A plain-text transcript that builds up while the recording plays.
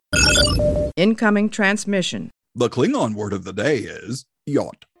Incoming transmission. The Klingon word of the day is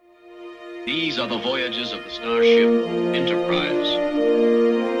yacht. These are the voyages of the starship Enterprise.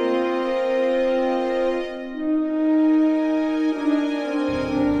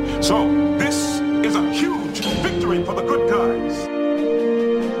 So, this is a huge victory for the good guys.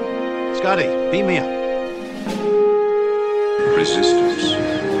 Scotty, beam me up. Resistance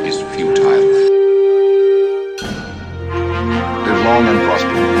is futile. Live long and prosper.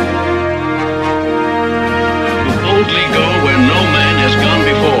 Boldly go where no man has gone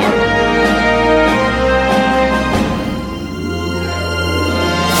before.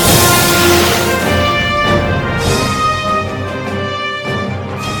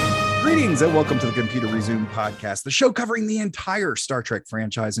 Greetings and welcome to the Computer Resume podcast, the show covering the entire Star Trek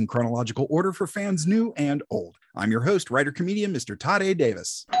franchise in chronological order for fans new and old. I'm your host, writer-comedian, Mr. Todd A.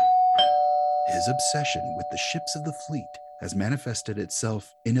 Davis. His obsession with the ships of the fleet has manifested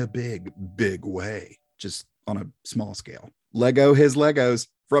itself in a big, big way, just on a small scale. Lego his Legos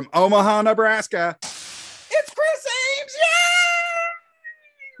from Omaha, Nebraska. It's Chris Ames!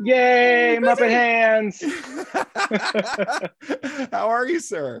 Yay, Muppet hands. How are you,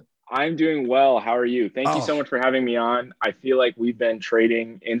 sir? I'm doing well. How are you? Thank you so much for having me on. I feel like we've been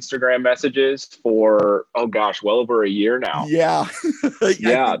trading Instagram messages for, well over a year now. Yeah.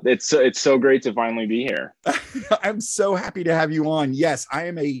 Yeah, it's so great to finally be here. I'm so happy to have you on. Yes,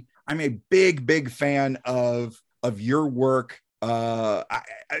 I'm a big fan of your work.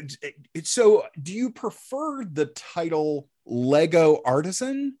 So do you prefer the title Lego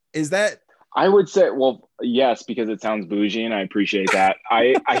Artisan? Is that? I would say, well, yes, because it sounds bougie and I appreciate that.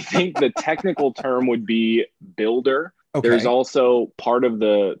 I think the technical term would be builder. Okay. There's also part of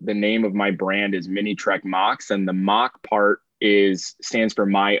the name of my brand is Mini Trek Mox, and the Mock part stands for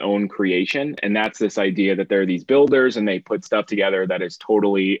my own creation. And that's this idea that there are these builders and they put stuff together that is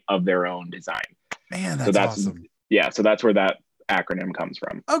totally of their own design. Man, that's awesome. Yeah, so that's where that acronym comes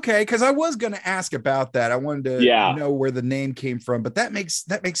from. Okay, because I was going to ask about that. I wanted to know where the name came from, but that makes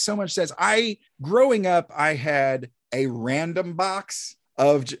so much sense. Growing up, I had a random box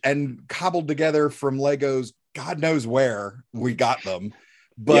and cobbled together from Legos. God knows where we got them,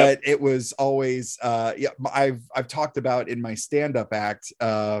 but It was always I've talked about in my stand-up act.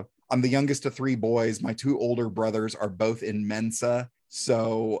 I'm the youngest of three boys. My two older brothers are both in Mensa,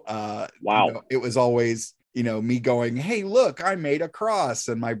 so it was always me going, hey, look, I made a cross.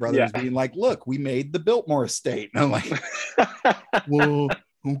 And my brothers being like, look, we made the Biltmore estate. And I'm like, well,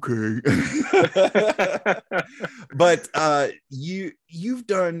 okay. But you've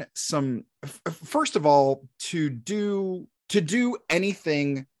done some, first of all, to do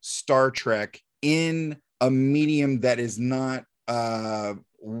anything Star Trek in a medium that is not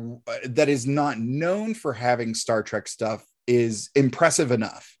known for having Star Trek stuff is impressive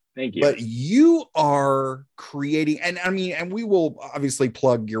enough. Thank you. But you are creating, and we will obviously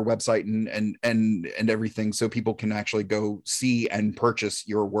plug your website and everything so people can actually go see and purchase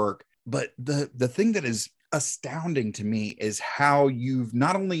your work. But the thing that is astounding to me is how you've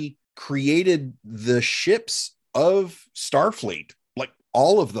not only created the ships of Starfleet, like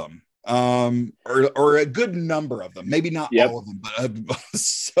all of them, or a good number of them, maybe not all of them, but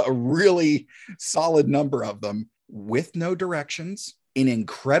a really solid number of them with no directions, in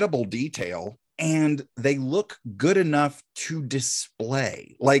incredible detail, and they look good enough to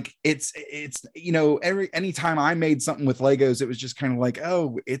display. Like it's anytime I made something with Legos, it was just kind of like,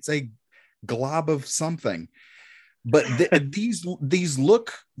 oh, it's a glob of something. But these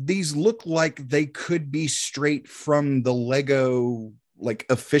look like they could be straight from the Lego, like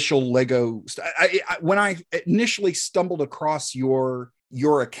official Lego. When I initially stumbled across your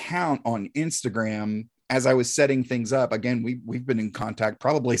account on Instagram, as I was setting things up, again, we've been in contact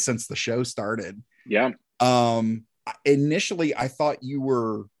probably since the show started. Yeah. Initially, I thought you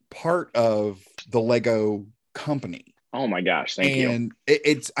were part of the Lego company. Oh my gosh, thank you. And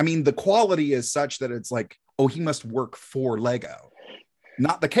the quality is such that it's like, oh, he must work for Lego.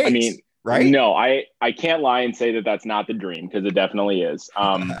 Not the case, right? No, I can't lie and say that that's not the dream, because it definitely is.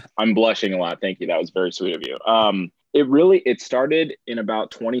 I'm blushing a lot. Thank you. That was very sweet of you. It started in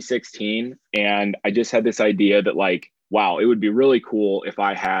about 2016, and I just had this idea that, like, wow, it would be really cool if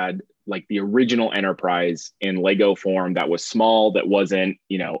I had like the original Enterprise in Lego form that was small, that wasn't,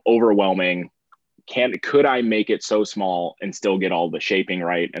 overwhelming. Could I make it so small and still get all the shaping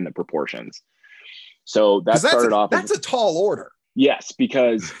right and the proportions? So that started off. That's a tall order. Yes,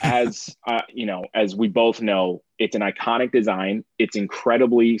 because as we both know, it's an iconic design. It's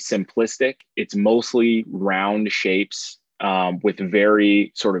incredibly simplistic. It's mostly round shapes with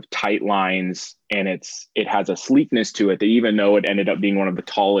very sort of tight lines and it has a sleekness to it that even though it ended up being one of the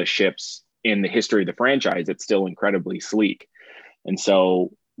tallest ships in the history of the franchise, it's still incredibly sleek. And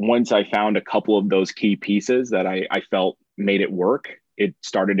so once I found a couple of those key pieces that I felt made it work, it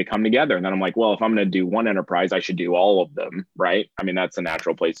started to come together. And then I'm like, well, if I'm going to do one Enterprise, I should do all of them, right? I mean, that's a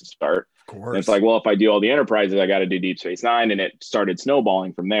natural place to start. Of course. And it's like, well, if I do all the Enterprises, I got to do Deep Space Nine. And it started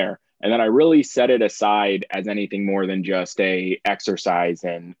snowballing from there. And then I really set it aside as anything more than just a exercise.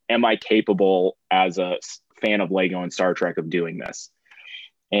 And am I capable as a fan of Lego and Star Trek of doing this?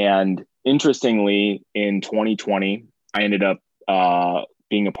 And interestingly, in 2020, I ended up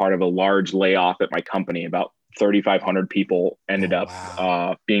being a part of a large layoff at my company. About 3,500 people ended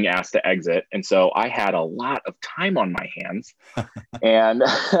up being asked to exit. And so I had a lot of time on my hands. And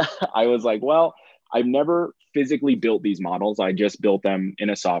I was like, well, I've never physically built these models. I just built them in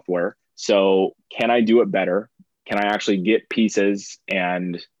a software. So can I do it better? Can I actually get pieces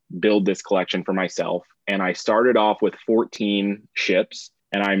and build this collection for myself? And I started off with 14 ships,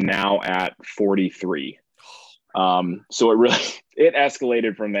 and I'm now at 43. So it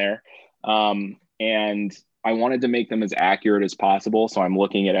escalated from there. And I wanted to make them as accurate as possible. So I'm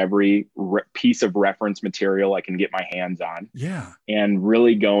looking at every piece of reference material I can get my hands on. Yeah. And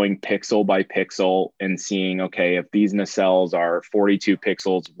really going pixel by pixel and seeing, okay, if these nacelles are 42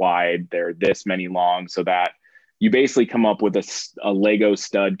 pixels wide, they're this many long, so that you basically come up with a Lego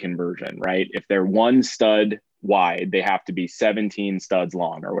stud conversion, right? If they're one stud wide, they have to be 17 studs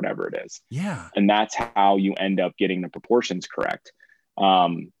long or whatever it is. Yeah. And that's how you end up getting the proportions correct.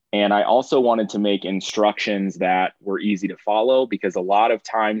 And I also wanted to make instructions that were easy to follow, because a lot of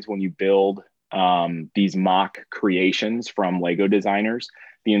times when you build these mock creations from Lego designers,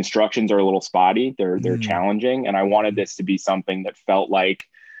 the instructions are a little spotty. They're challenging. And I wanted this to be something that felt like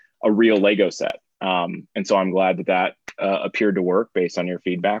a real Lego set. And so I'm glad that appeared to work based on your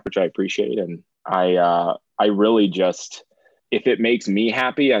feedback, which I appreciate. And I really just, if it makes me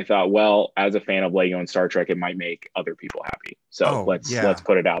happy, I thought, well, as a fan of Lego and Star Trek, it might make other people happy. So let's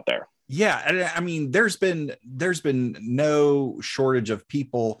put it out there. Yeah. I mean, there's been no shortage of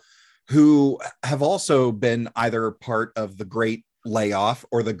people who have also been either part of the great layoff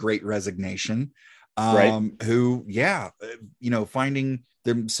or the great resignation, right. Who, finding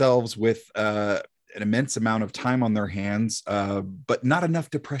themselves with an immense amount of time on their hands, but not enough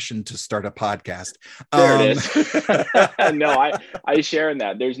depression to start a podcast. There it is. No, I share in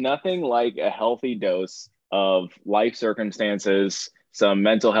that. There's nothing like a healthy dose of life circumstances, some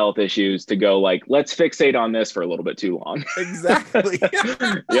mental health issues to go like, let's fixate on this for a little bit too long. Exactly.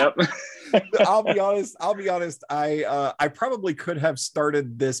 Yep. I'll be honest. I probably could have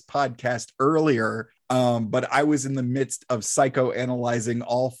started this podcast earlier, but I was in the midst of psychoanalyzing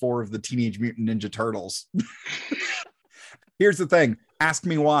all 4 of the Teenage Mutant Ninja Turtles. Here's the thing. Ask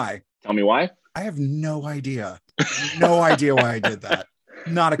me why. Tell me why. I have no idea. No idea why I did that.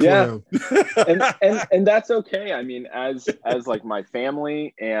 Not a clue. Yeah. and that's okay. I mean, as like my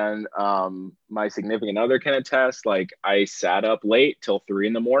family and my significant other can attest, like I sat up late till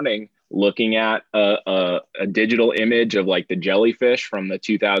 3 a.m. looking at a digital image of like the jellyfish from the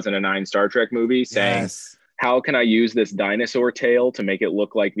 2009 Star Trek movie, saying, yes, how can I use this dinosaur tail to make it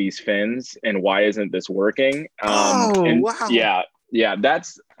look like these fins? And why isn't this working? Wow. Yeah.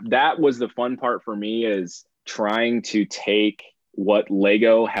 That was the fun part for me, is trying to take what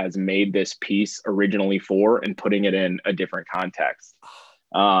Lego has made this piece originally for and putting it in a different context.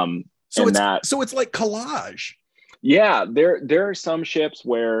 So it's like collage. Yeah, there are some ships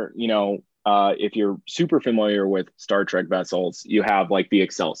where, if you're super familiar with Star Trek vessels, you have like the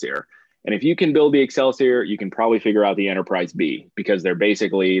Excelsior. And if you can build the Excelsior, you can probably figure out the Enterprise B, because they're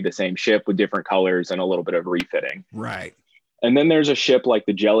basically the same ship with different colors and a little bit of refitting. Right. And then there's a ship like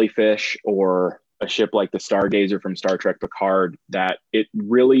the Jellyfish or a ship like the Stargazer from Star Trek Picard, that it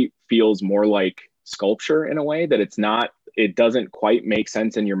really feels more like sculpture in a way, that it doesn't quite make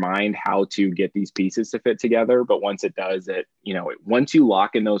sense in your mind how to get these pieces to fit together. But once it does, once you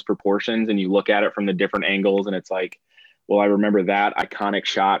lock in those proportions and you look at it from the different angles, and it's like, well, I remember that iconic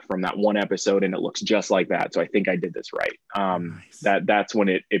shot from that one episode and it looks just like that. So I think I did this right. Nice. That's when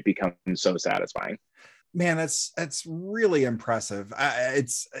it becomes so satisfying. Man, that's really impressive. I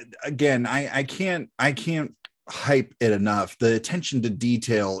can't hype it enough. The attention to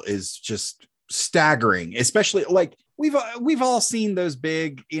detail is just staggering, especially like we've all seen those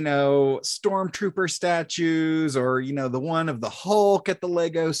big, stormtrooper statues, or the one of the Hulk at the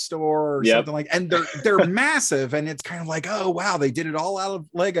Lego store or something like, and they're massive, and it's kind of like, oh wow, they did it all out of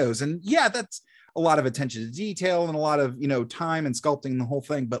Legos. And yeah, that's a lot of attention to detail and a lot of time and sculpting the whole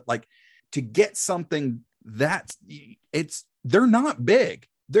thing. But like, to get something they're not big.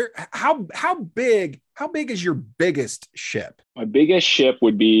 how big is your biggest ship? My biggest ship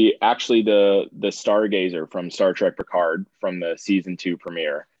would be actually the Stargazer from Star Trek Picard from the season 2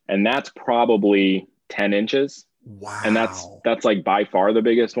 premiere, and that's probably 10 inches. Wow. And that's like by far the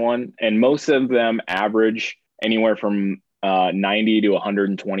biggest one. And most of them average anywhere from 90 to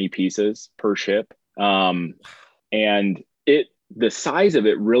 120 pieces per ship. And the size of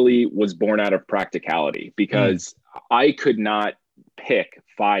it really was born out of practicality, because I could not pick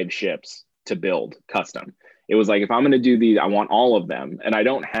 5 ships to build custom. It was like, if I'm going to do these, I want all of them. And I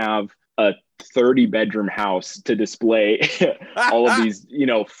don't have a 30 bedroom house to display all of these,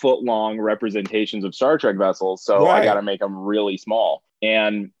 foot long representations of Star Trek vessels. So I got to make them really small,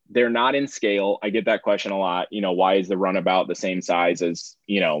 and they're not in scale. I get that question a lot. Why is the runabout the same size as,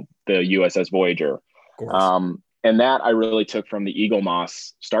 the USS Voyager? And that I really took from the Eagle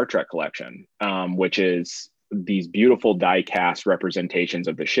Moss Star Trek collection, which is these beautiful die cast representations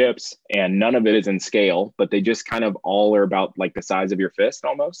of the ships, and none of it is in scale, but they just kind of all are about like the size of your fist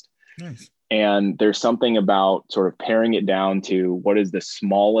almost. Nice. And there's something about sort of paring it down to what is the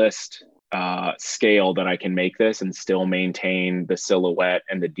smallest scale that I can make this and still maintain the silhouette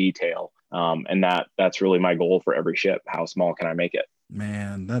and the detail. And that's really my goal for every ship. How small can I make it?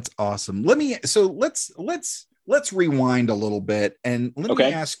 Man, that's awesome. Let's rewind a little bit, and let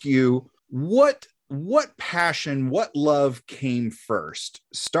me ask you, what passion, what love came first,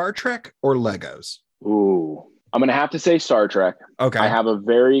 Star Trek or Legos? Ooh, I'm going to have to say Star Trek. Okay. I have a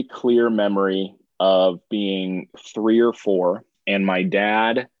very clear memory of being 3 or 4, and my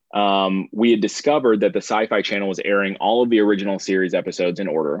dad, we had discovered that the Sci-Fi Channel was airing all of the original series episodes in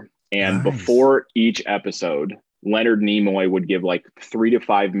order. And before each episode, Leonard Nimoy would give like 3 to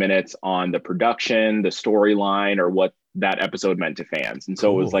 5 minutes on the production, the storyline, or what that episode meant to fans. And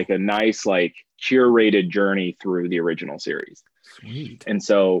so it was like a nice, like curated journey through the original series. Sweet. And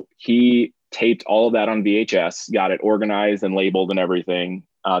so he taped all of that on VHS, got it organized and labeled and everything.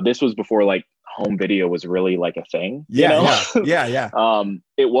 This was before like home video was really like a thing. Yeah.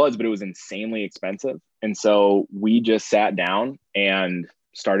 It was, but it was insanely expensive. And so we just sat down and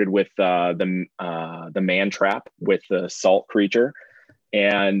started with the Man Trap with the salt creature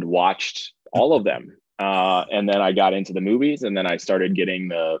and watched all of them. And then I got into the movies, and then I started getting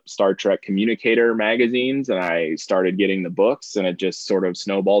the Star Trek Communicator magazines, and I started getting the books, and it just sort of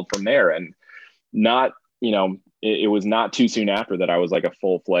snowballed from there. And it was not too soon after that I was like a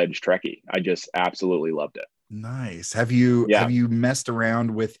full-fledged Trekkie. I just absolutely loved it. Nice. Have you messed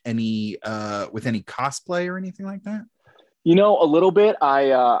around with any cosplay or anything like that? A little bit.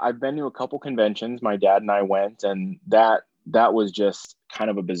 I've been to a couple conventions. My dad and I went, and that was just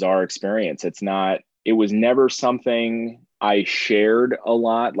kind of a bizarre experience. It was never something I shared a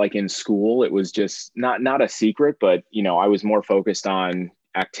lot. Like in school, it was just not a secret, but I was more focused on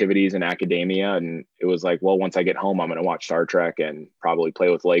activities in academia. And it was like, well, once I get home, I'm going to watch Star Trek and probably play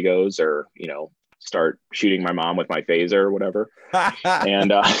with Legos, or, start shooting my mom with my phaser or whatever.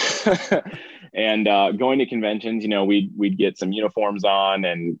 And going to conventions, we'd get some uniforms on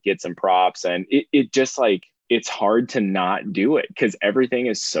and get some props, and it just like, it's hard to not do it because everything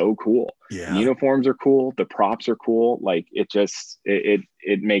is so cool. Yeah. The uniforms are cool. The props are cool. Like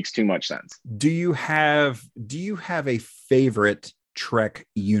it makes too much sense. Do you have a favorite Trek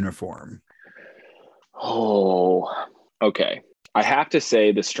uniform? Oh, okay. I have to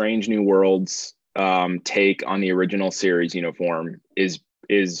say the Strange New Worlds take on the original series uniform is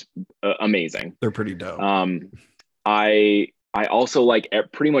amazing. They're pretty dope. I also like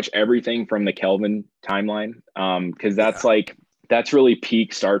pretty much everything from the Kelvin timeline, because that's really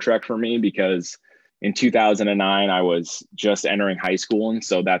peak Star Trek for me, because in 2009 I was just entering high school, and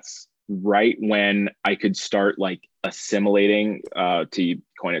so that's right when I could start like assimilating, to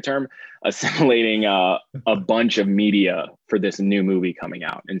coin a term, assimilating a bunch of media for this new movie coming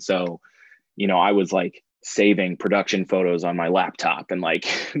out. And so, I was like saving production photos on my laptop and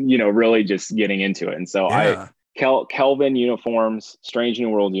like, really just getting into it. And so Kelvin uniforms, Strange New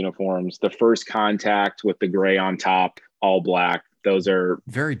World uniforms, the First Contact with the gray on top, all black. Those are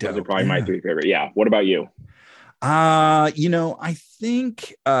very dope. Those are probably my 3 favorite. Yeah. What about you? I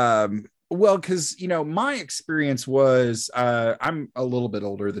think, because, my experience was, I'm a little bit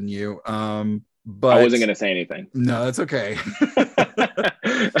older than you. But I wasn't going to say anything. No, that's okay.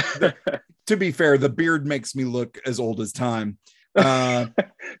 To be fair, the beard makes me look as old as time. But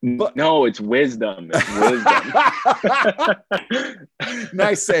no, it's wisdom. It's wisdom.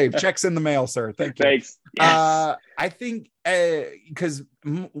 Nice save. Checks in the mail, sir. Thank you. Thanks. Yes. I think because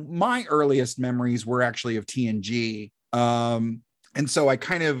my earliest memories were actually of TNG, and so I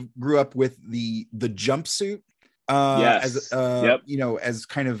kind of grew up with the jumpsuit. Yes. Yep. you know, as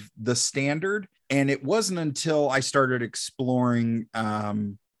kind of the standard. And it wasn't until I started exploring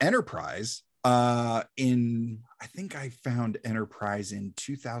Enterprise I think I found Enterprise in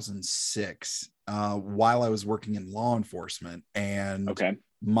 2006 while I was working in law enforcement, and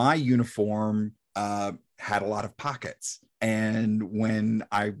my uniform had a lot of pockets. And when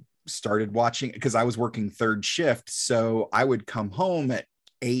I started watching, because I was working third shift, so I would come home at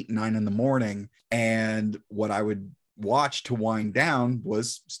 8-9 in the morning, and what I would watch to wind down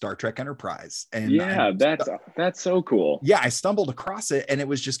was Star Trek Enterprise. And that's so cool. Yeah, I stumbled across it, and it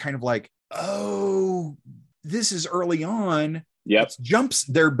was just kind of like, oh, this is early on. Yep.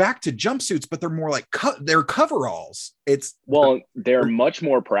 They're back to jumpsuits, but they're more like they're coveralls. They're much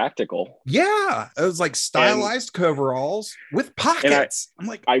more practical. Yeah, it was like stylized coveralls with pockets. I'm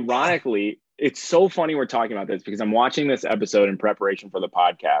like, ironically, it's so funny we're talking about this, because I'm watching this episode in preparation for the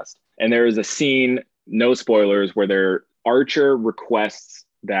podcast, and there is a scene, no spoilers, where Archer requests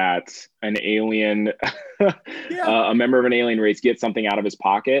that an alien, a member of an alien race, get something out of his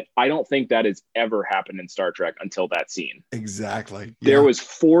pocket. I don't think that has ever happened in Star Trek until that scene. Exactly. There was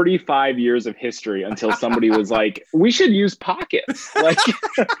 45 years of history until somebody was like, we should use pockets. Like,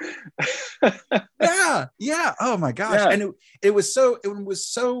 yeah. Oh my gosh. Yeah. And it was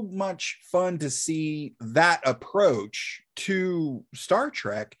so much fun to see that approach to Star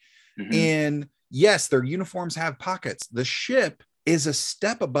Trek. And yes, their uniforms have pockets. The ship is a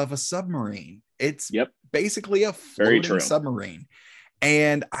step above a submarine. It's basically a floating submarine.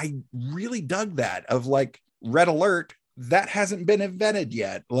 And I really dug that, of like, red alert, that hasn't been invented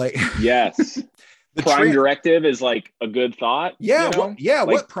yet. Like, yes. The Prime Directive is like a good thought. Yeah.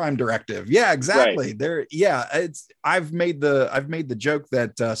 What Prime Directive? Yeah, exactly. Right. I've made the joke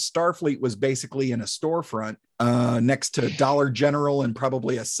that Starfleet was basically in a storefront next to Dollar General and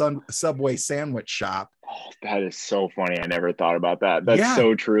probably a Subway sandwich shop. Oh, that is so funny. I never thought about that. That's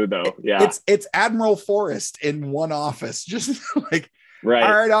so true, though. Yeah. It's Admiral Forrest in one office, just like, right.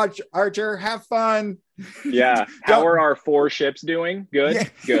 All right, Archer, have fun. Yeah. How are our 4 ships doing? Good. Yeah.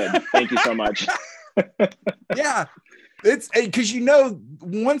 Good. Thank you so much. Yeah. It's because,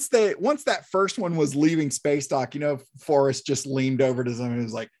 once that first one was leaving space dock, Forrest just leaned over to someone and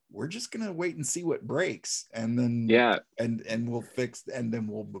was like, we're just gonna wait and see what breaks, and then and we'll fix, and then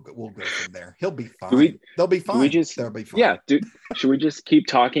we'll go from there. He'll be fine. They'll be fine. They'll be fine. Yeah, dude. Should we just keep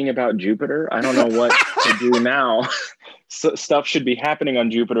talking about Jupiter? I don't know what to do now. Stuff should be happening on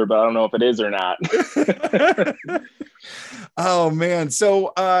Jupiter, but I don't know if it is or not. Oh man.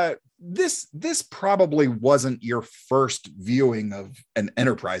 So this probably wasn't your first viewing of an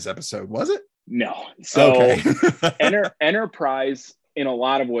Enterprise episode, was it? No. So Enterprise, in a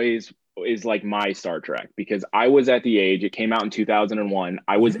lot of ways, is like my Star Trek, because I was at the age, it came out in 2001.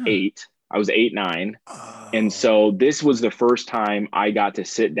 I was 8. I was 8, 9. Oh. And so this was the first time I got to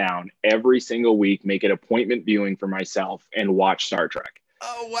sit down every single week, make an appointment viewing for myself, and watch Star Trek.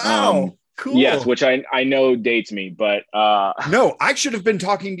 Oh, wow. Cool. Yes, which I know dates me, but no, I should have been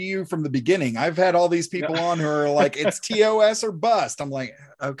talking to you from the beginning. I've had all these people on who are like, it's TOS or bust. I'm like,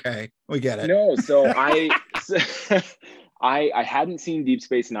 okay, we get it. No, so I hadn't seen Deep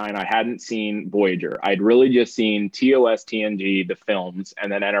Space Nine. I hadn't seen Voyager. I'd really just seen TOS, TNG, the films,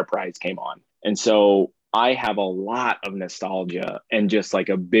 and then Enterprise came on. And so I have a lot of nostalgia and just like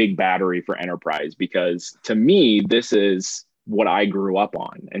a big battery for Enterprise, because to me, this is what I grew up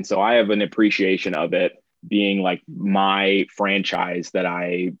on. And so I have an appreciation of it being like my franchise that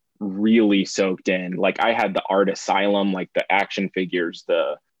I really soaked in. Like, I had the Art Asylum, like the action figures,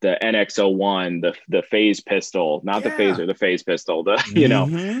 the NX-01, the phase pistol, not the phaser, the phase pistol,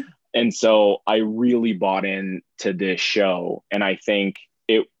 And so I really bought into this show. And I think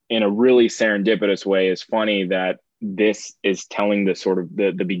it, in a really serendipitous way, is funny that this is telling the sort of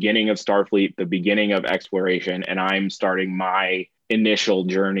the beginning of Starfleet, the beginning of exploration, and I'm starting my initial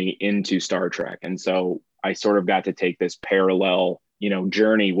journey into Star Trek. And so I sort of got to take this parallel,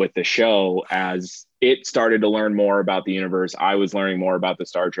 journey with the show. As it started to learn more about the universe, I was learning more about the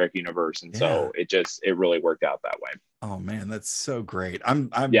Star Trek universe. And so it really worked out that way. Oh man, that's so great.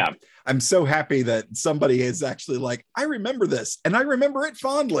 I'm so happy that somebody is actually like, I remember this and I remember it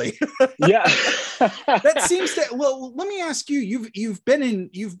fondly. Yeah. That seems to, well, let me ask you, you've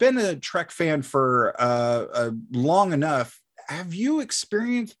been a Trek fan for long enough. Have you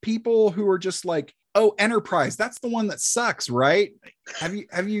experienced people who are just like, oh, Enterprise, that's the one that sucks, right? Have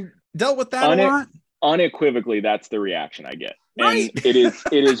you dealt with that a lot? Unequivocally, that's the reaction I get. Right. And it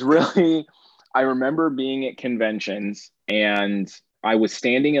is really, I remember being at conventions, and I was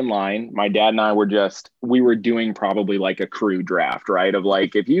standing in line. My dad and I we were doing probably like a crew draft, right? Of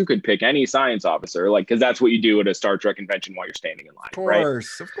like, if you could pick any science officer, like, cause that's what you do at a Star Trek convention while you're standing in line.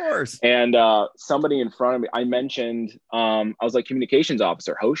 Of course. And somebody in front of me, I mentioned, I was like, communications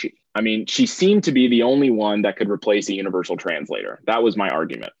officer, Hoshi. I mean, she seemed to be the only one that could replace a universal translator. That was my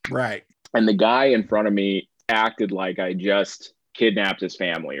argument. Right. And the guy in front of me acted like I just kidnapped his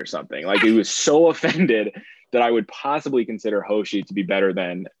family or something. Like, he was so offended that I would possibly consider Hoshi to be better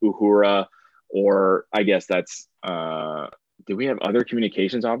than Uhura, or I guess that's, do we have other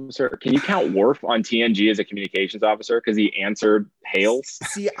communications officer? Can you count Worf on TNG as a communications officer because he answered hails?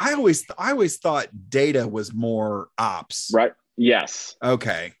 See, I always thought Data was more ops. Right. Yes.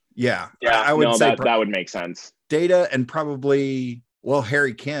 Okay. Yeah. Yeah. I would say that would make sense. Data and probably, well,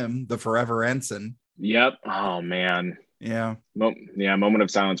 Harry Kim, the forever ensign. Yep. Oh man. Yeah. Moment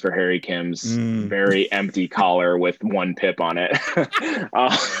of silence for Harry Kim's very empty collar with one pip on it.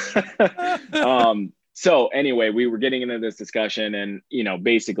 So anyway, we were getting into this discussion, and,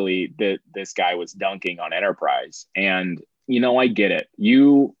 basically this guy was dunking on Enterprise. And, I get it.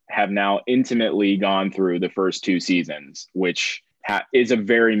 You have now intimately gone through the first 2 seasons, which is a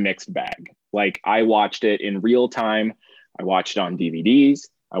very mixed bag. Like, I watched it in real time. I watched it on DVDs.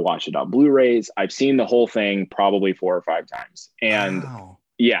 I watched it on Blu-rays. I've seen the whole thing probably 4 or 5 times. And wow.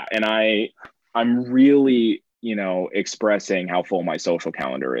 Yeah, and I'm really, expressing how full my social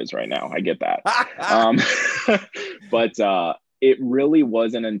calendar is right now. I get that. But it really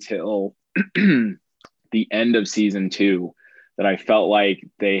wasn't until the end of season 2 that I felt like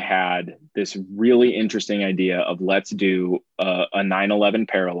they had this really interesting idea of, let's do a 9/11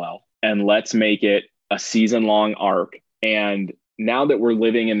 parallel and let's make it a season-long arc. And now that we're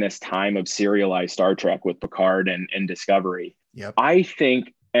living in this time of serialized Star Trek with Picard and Discovery, yep. I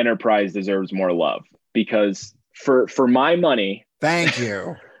think Enterprise deserves more love, because for my money, thank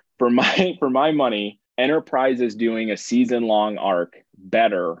you. for my money, Enterprise is doing a season-long arc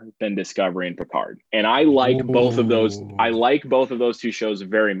better than Discovery and Picard. And I like both of those. I like both of those 2 shows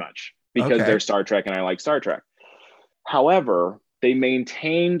very much because they're Star Trek and I like Star Trek. However, they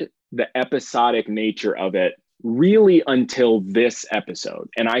maintained the episodic nature of it really until this episode.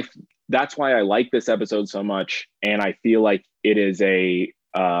 And that's why I like this episode so much. And I feel like it is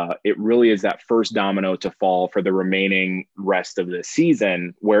it really is that first domino to fall for the remaining rest of the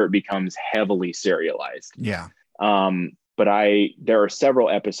season, where it becomes heavily serialized. Yeah. But there are several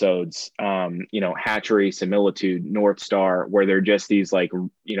episodes, Hatchery, Similitude, North Star, where they're just these like,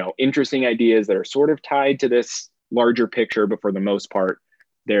 interesting ideas that are sort of tied to this larger picture, but for the most part,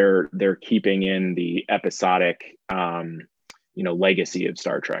 they're keeping in the episodic, legacy of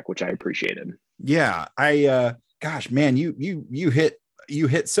Star Trek, which I appreciated. Yeah. Gosh, man, you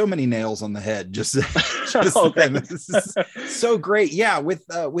hit so many nails on the head. Just this is so great. Yeah.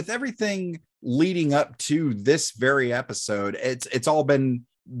 With everything leading up to this very episode, it's all been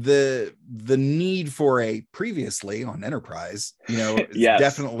the need for a previously on Enterprise, yes.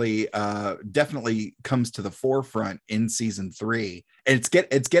 definitely comes to the forefront in season 3. And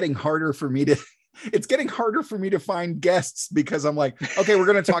it's getting harder for me to find guests, because I'm like, okay, we're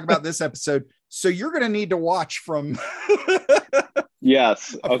going to talk about this episode, so you're going to need to watch from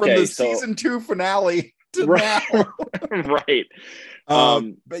yes, okay, from the season 2 finale to right. now. Right.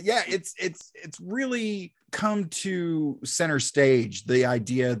 But yeah, it's really come to center stage, the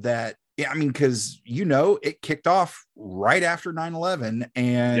idea that, because it kicked off right after 9/11,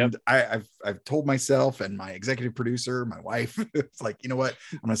 and yep. I've told myself and my executive producer, my wife, it's like, you know what,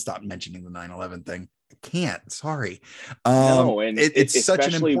 I'm gonna stop mentioning the 9/11 thing. I can't, sorry. No, and it's such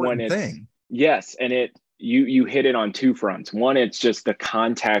an important thing. Yes, and you hit it on 2 fronts. One, it's just the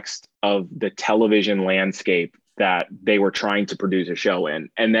context of the television landscape that they were trying to produce a show in.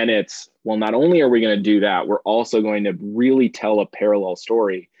 And then it's, well, not only are we going to do that, we're also going to really tell a parallel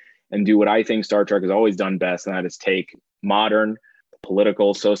story and do what I think Star Trek has always done best, and that is take modern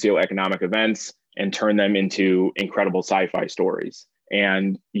political, socioeconomic events and turn them into incredible sci-fi stories.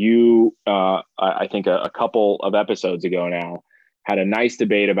 And I think a couple of episodes ago now, had a nice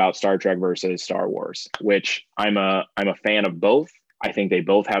debate about Star Trek versus Star Wars, which I'm a fan of both. I think they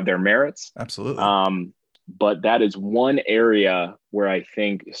both have their merits. Absolutely. But that is one area where I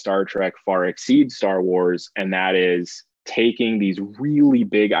think Star Trek far exceeds Star Wars, and that is taking these really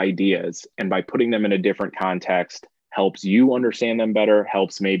big ideas and by putting them in a different context helps you understand them better,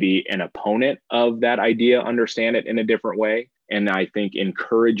 helps maybe an opponent of that idea understand it in a different way. And I think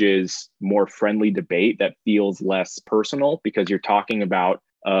encourages more friendly debate that feels less personal, because you're talking about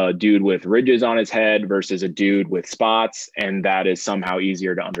a dude with ridges on his head versus a dude with spots, and that is somehow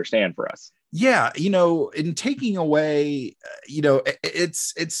easier to understand for us. Yeah, in taking away,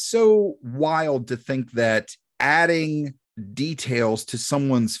 it's so wild to think that adding details to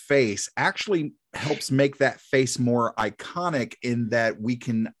someone's face actually helps make that face more iconic, in that we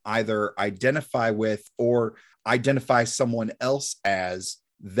can either identify with or identify someone else as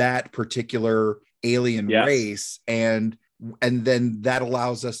that particular alien race, and then that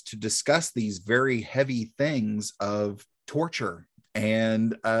allows us to discuss these very heavy things of torture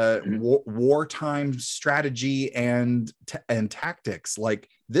and wartime strategy and tactics. Like,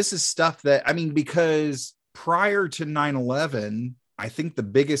 this is stuff that, because prior to 9/11, I think the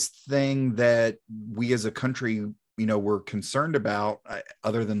biggest thing that we as a country, were concerned about,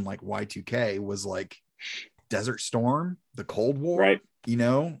 other than like Y2K, was like Desert Storm, the Cold War, right?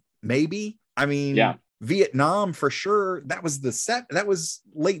 Maybe. Vietnam for sure. That was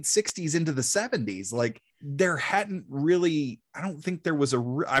late 60s into the 70s. Like, there hadn't really, I don't think there was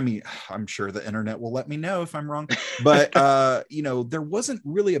I'm sure the internet will let me know if I'm wrong, but there wasn't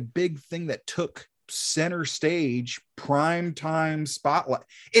really a big thing that took center stage, prime time spotlight.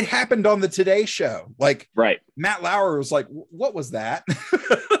 It happened on the Today Show. Like, right. Matt Lauer was like, what was that?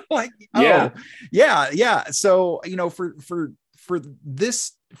 Like, yeah. So,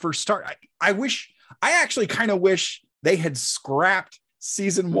 for start, I actually kind of wish they had scrapped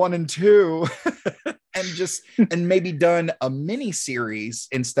season 1 and 2 and maybe done a mini series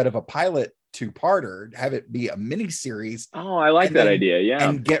instead of a pilot 2-parter. Have it be a mini series. Oh, I like that idea. Yeah,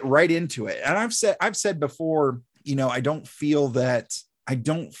 and get right into it. And I've said before, I don't feel that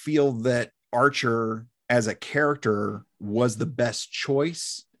Archer as a character was the best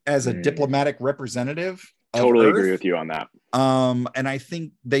choice as a diplomatic representative. Totally agree with you on that. And I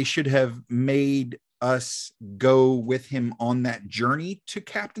think they should have made us go with him on that journey to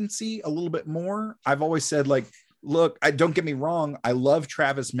captaincy a little bit more. I've always said, like, look, don't get me wrong, I love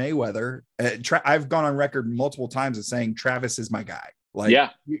Travis Mayweather. I've gone on record multiple times as saying Travis is my guy. Like,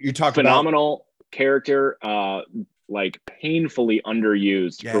 you talk phenomenal character, like painfully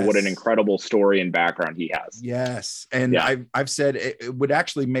underused for what an incredible story and background he has. Yes. And I've said it would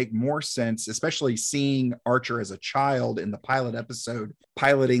actually make more sense, especially seeing Archer as a child in the pilot episode,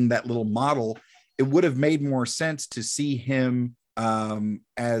 piloting that little model. It would have made more sense to see him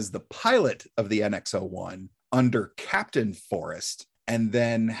as the pilot of the NX-01 under Captain Forrest, and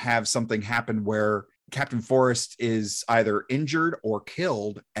then have something happen where Captain Forrest is either injured or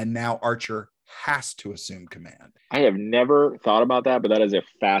killed, and now Archer has to assume command. I have never thought about that, but that is a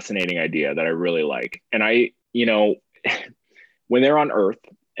fascinating idea that I really like. And when they're on Earth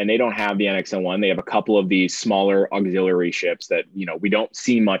and they don't have the NX-01, they have a couple of these smaller auxiliary ships that, we don't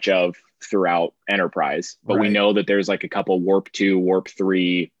see much of throughout Enterprise, but we know that there's like a couple Warp 2, Warp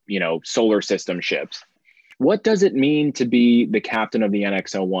 3, solar system ships. What does it mean to be the captain of the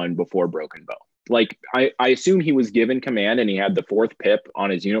NX-01 before Broken Bow? Like, I assume he was given command and he had the 4th pip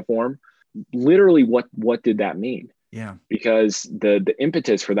on his uniform. Literally, what did that mean? Yeah, because the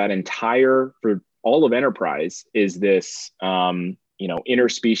impetus for for all of Enterprise is this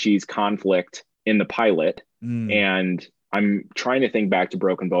interspecies conflict in the pilot. And I'm trying to think back to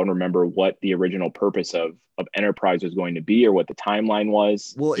Broken Bow and remember what the original purpose of Enterprise was going to be, or what the timeline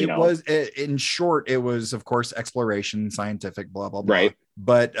was. Well, was, in short, it was, of course, exploration, scientific, blah, blah, blah. Right.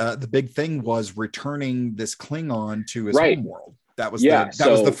 But the big thing was returning this Klingon to his home world. That was was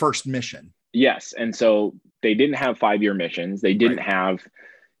the first mission. Yes. And so they didn't have 5-year missions. They didn't have,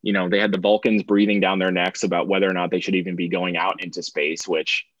 they had the Vulcans breathing down their necks about whether or not they should even be going out into space,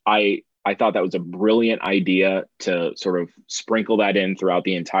 which I thought that was a brilliant idea to sort of sprinkle that in throughout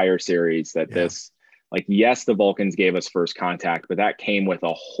the entire series, that yes, the Vulcans gave us first contact, but that came with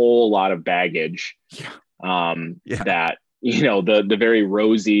a whole lot of baggage. That, the very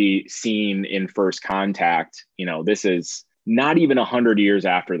rosy scene in First Contact, this is not even 100 years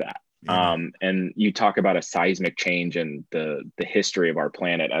after that. And you talk about a seismic change in the history of our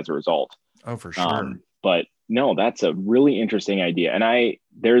planet as a result. Oh, for sure. But no, that's a really interesting idea. And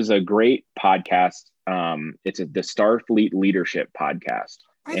there's a great podcast. It's the Starfleet Leadership Podcast.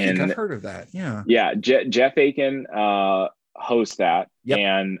 I think I've heard of that. Yeah. Yeah. Jeff Aiken hosts that. Yep.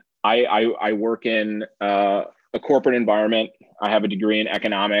 And I work in a corporate environment. I have a degree in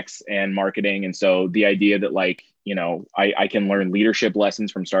economics and marketing. And so the idea that I can learn leadership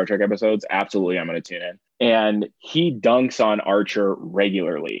lessons from Star Trek episodes, absolutely, I'm going to tune in. And he dunks on Archer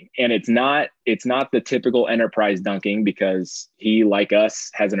regularly. And it's not the typical Enterprise dunking, because he, like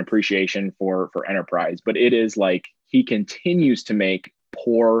us, has an appreciation for Enterprise, but it is like he continues to make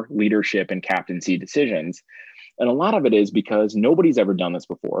poor leadership and captaincy decisions. And a lot of it is because nobody's ever done this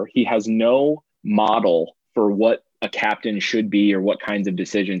before. He has no model for what a captain should be or what kinds of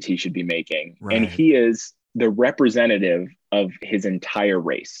decisions he should be making. Right. And he is the representative of his entire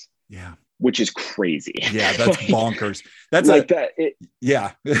race. Yeah. Which is crazy. Yeah, that's bonkers. That's like that.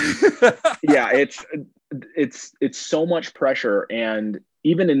 Yeah. Yeah, it's so much pressure. And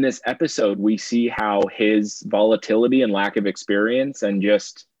even in this episode, we see how his volatility and lack of experience and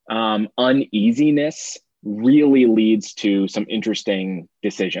just uneasiness really leads to some interesting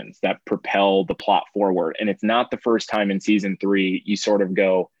decisions that propel the plot forward. And it's not the first time in season 3 you sort of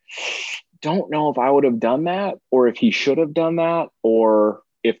go, don't know if I would have done that, or if he should have done that, or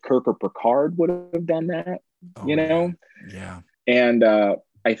if Kirk or Picard would have done that, you know? Yeah. And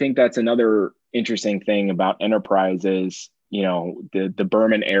I think that's another interesting thing about Enterprise is, you know, the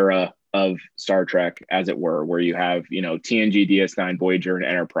Berman era of Star Trek, as it were, where you have, you know, TNG, DS9, Voyager, and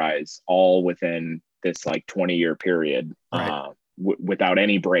Enterprise all within this like 20-year period, right. Without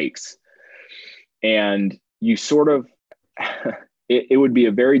any breaks. And you sort of, it would be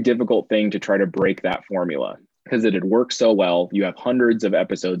a very difficult thing to try to break that formula, because it had worked so well. You have hundreds of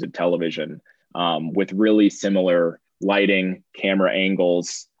episodes of television with really similar lighting, camera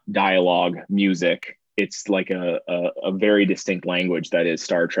angles, dialogue, music. It's like a very distinct language that is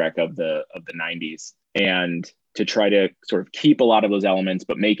Star Trek of the 90s. And to try to sort of keep a lot of those elements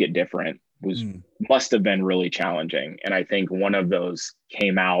but make it different must have been really challenging. And I think one of those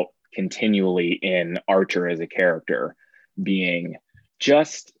came out continually in Archer as a character, being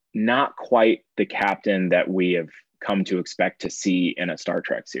just not quite the captain that we have come to expect to see in a Star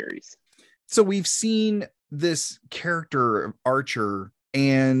Trek series. So we've seen this character of Archer,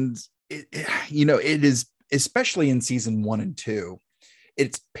 and it is, especially in season 1 and 2,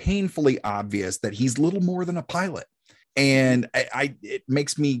 it's painfully obvious that he's little more than a pilot. And it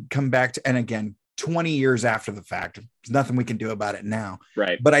makes me come back to, and again, 20 years after the fact, there's nothing we can do about it now.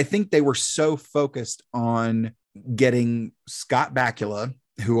 Right. But I think they were so focused on getting Scott Bakula,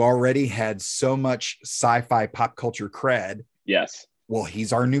 who already had so much sci-fi pop culture cred. Yes. Well,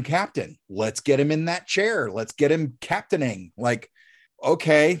 he's our new captain. Let's get him in that chair. Let's get him captaining. Like,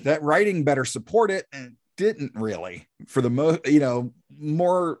 okay, that writing better support it. And didn't really, for the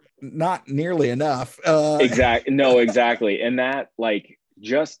more, not nearly enough. Exactly. No, exactly. And that, like,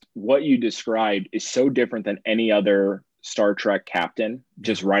 just what you described is so different than any other Star Trek captain,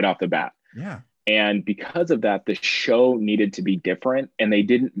 just right off the bat. Yeah. And because of that, the show needed to be different, and they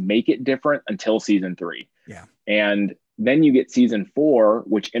didn't make it different until season 3. Yeah. And then you get season 4,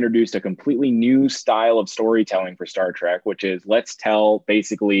 which introduced a completely new style of storytelling for Star Trek, which is let's tell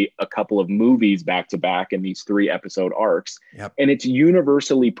basically a couple of movies back to back in these 3 episode arcs. Yep. And it's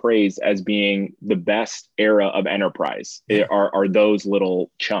universally praised as being the best era of Enterprise. Yeah. Are those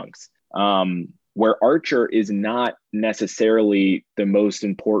little chunks. Where Archer is not necessarily the most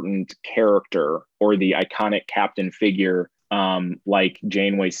important character or the iconic captain figure, like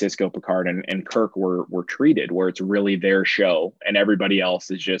Janeway, Sisko, Picard, and Kirk were treated, where it's really their show and everybody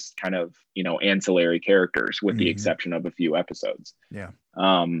else is just kind of, you know, ancillary characters with the exception of a few episodes. Yeah.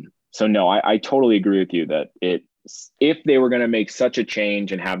 So no, I totally agree with you that if they were going to make such a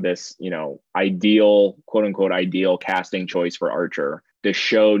change and have this, you know, ideal, quote unquote, ideal casting choice for Archer, the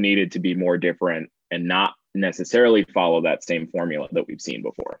show needed to be more different and not necessarily follow that same formula that we've seen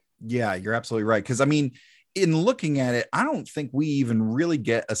before. Yeah, you're absolutely right. Because I mean, in looking at it, I don't think we even really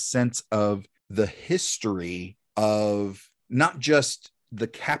get a sense of the history of not just the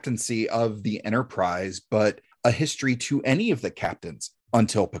captaincy of the Enterprise, but a history to any of the captains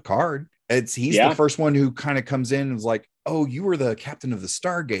until Picard. He's the first one who kind of comes in and is like, oh, you were the captain of the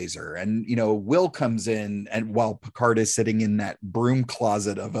Stargazer. And, you know, Will comes in, and while Picard is sitting in that broom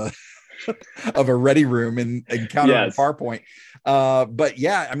closet of a ready room in Encounter at Farpoint. But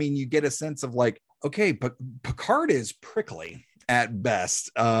yeah, I mean, you get a sense of like, okay, but Picard is prickly at best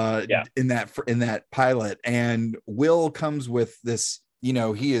in that pilot, and Will comes with this, you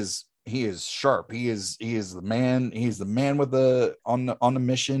know, he is sharp. He is the man. He's the man with on the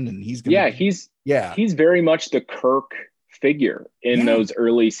mission, and he's very much the Kirk figure in those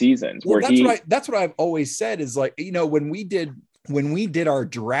early seasons. Well, that's what I've always said is, like, you know, when we did our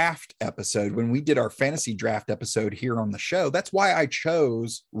draft episode, when we did our fantasy draft episode here on the show, that's why I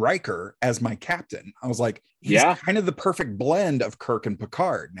chose Riker as my captain. I was like, he's kind of the perfect blend of Kirk and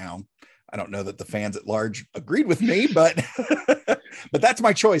Picard. Now, I don't know that the fans at large agreed with me, but but that's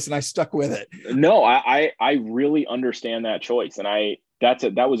my choice, and I stuck with it. No, I really understand that choice, and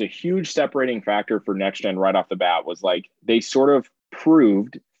that was a huge separating factor for Next Gen right off the bat. Was like they sort of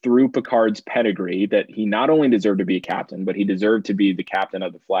proved through Picard's pedigree that he not only deserved to be a captain, but he deserved to be the captain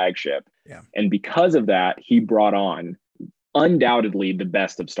of the flagship. Yeah, and because of that, he brought on undoubtedly the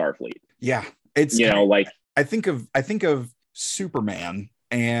best of Starfleet. Yeah, I think of Superman,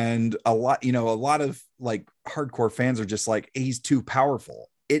 and a lot of like hardcore fans are just like, he's too powerful.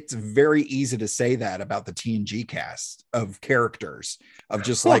 It's very easy to say that about the TNG cast of characters, of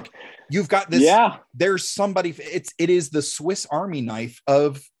just like, you've got this, there's somebody, it is the Swiss Army knife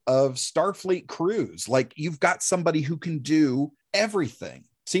of Starfleet crews. Like, you've got somebody who can do everything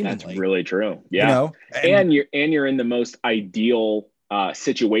seemingly. That's really true. Yeah. And you're in the most ideal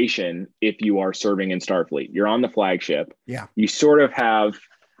situation if you are serving in Starfleet. You're on the flagship. Yeah. You sort of have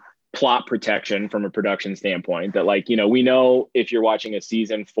plot protection from a production standpoint that, like, we know if you're watching a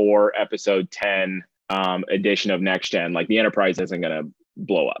season 4 episode 10 edition of Next Gen, like, the Enterprise isn't going to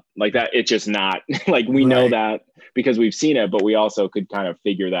blow up like that. It's just not like, we know that because we've seen it, but we also could kind of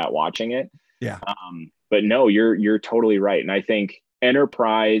figure that watching it. Yeah. But no, you're totally right. And I think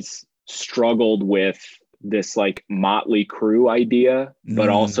Enterprise struggled with this like motley crew idea, but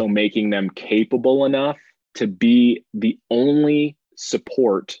also making them capable enough to be the only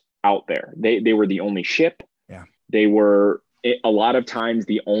support out there. They were the only ship. Yeah. They were a lot of times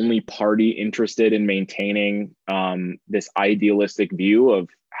the only party interested in maintaining this idealistic view of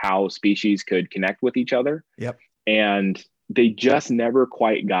how species could connect with each other. Yep. And they just never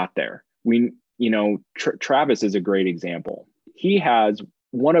quite got there. Travis is a great example. He has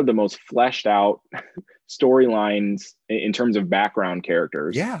one of the most fleshed out storylines in terms of background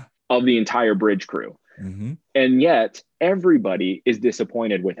characters of the entire bridge crew. Mm-hmm. And yet everybody is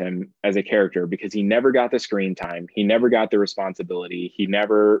disappointed with him as a character because he never got the screen time. He never got the responsibility. He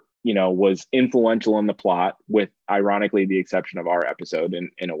never, was influential in the plot, with ironically the exception of our episode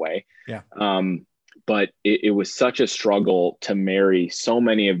in a way. Yeah. But it was such a struggle to marry so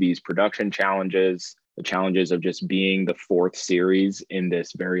many of these production challenges, the challenges of just being the 4th series in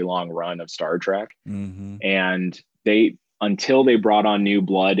this very long run of Star Trek. Mm-hmm. And until they brought on new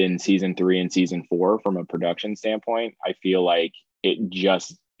blood in season 3 and season 4 from a production standpoint, I feel like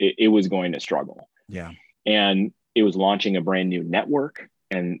it was going to struggle. Yeah. And it was launching a brand new network,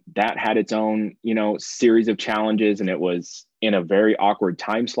 and that had its own, series of challenges. And it was in a very awkward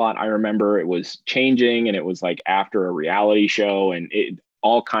time slot. I remember it was changing, and it was like after a reality show, and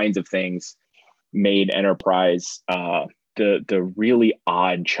all kinds of things made Enterprise the really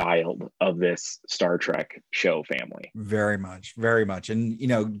odd child of this Star Trek show family. Very much.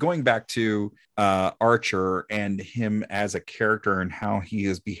 And, going back to Archer and him as a character and how he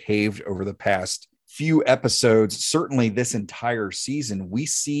has behaved over the past few episodes, certainly this entire season, we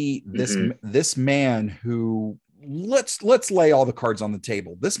see this man who, let's lay all the cards on the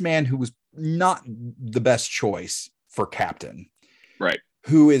table. This man who was not the best choice for captain. Right.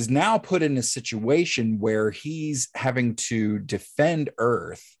 Who is now put in a situation where he's having to defend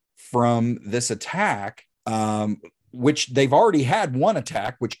Earth from this attack, which they've already had one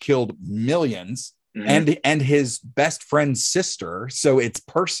attack, which killed millions, and his best friend's sister. So it's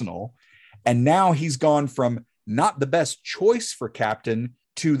personal. And now he's gone from not the best choice for captain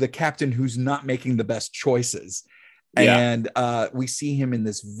to the captain who's not making the best choices. Yeah. And we see him in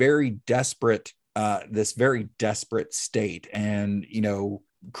this very desperate state, and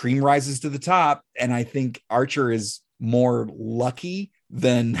cream rises to the top. And I think Archer is more lucky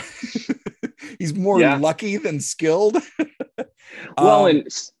than he's more lucky than skilled. Well, and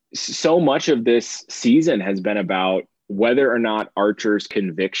so much of this season has been about whether or not Archer's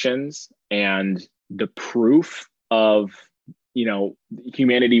convictions and the proof of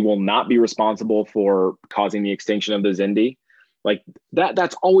humanity will not be responsible for causing the extinction of the Xindi. Like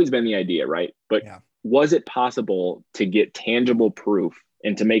that's always been the idea, right? But was it possible to get tangible proof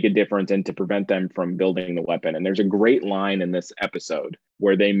and to make a difference and to prevent them from building the weapon? And there's a great line in this episode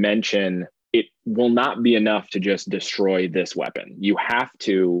where they mention it will not be enough to just destroy this weapon. You have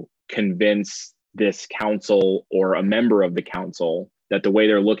to convince this council or a member of the council that the way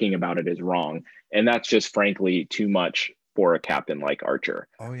they're looking about it is wrong. And that's just frankly too much for a captain like Archer.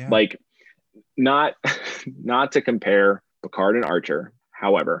 Oh yeah. Like not to compare Picard and Archer.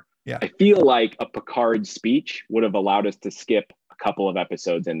 However, I feel like a Picard speech would have allowed us to skip a couple of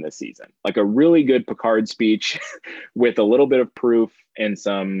episodes in this season. Like a really good Picard speech with a little bit of proof and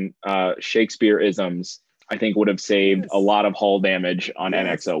some Shakespeare isms, I think would have saved a lot of hull damage on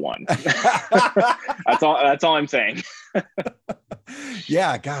NX-01. That's all I'm saying.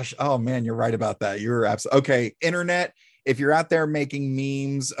 Yeah, gosh. Oh man, you're right about that. You're absolutely okay. Internet, if you're out there making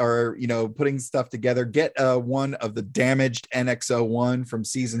memes or putting stuff together, get one of the damaged NX-01 from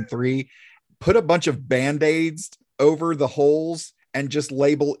season 3, put a bunch of band-aids over the holes and just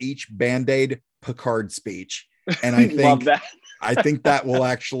label each band-aid Picard speech. And I think love that. I think that will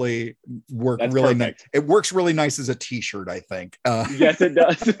actually work. That's really nice. perfect. It works really nice as a t-shirt, I think. Yes, it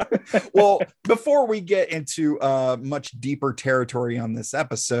does. Well, before we get into much deeper territory on this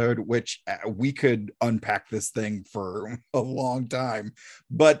episode, which we could unpack this thing for a long time,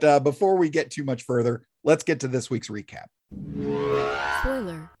 but before we get too much further, let's get to this week's recap.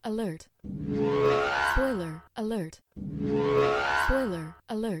 Spoiler alert. Spoiler alert. Spoiler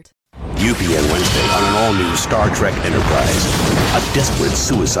alert. UPN Wednesday on an all-new Star Trek Enterprise. A desperate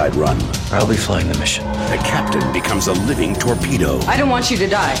suicide run. I'll be flying the mission. The captain becomes a living torpedo I don't want you to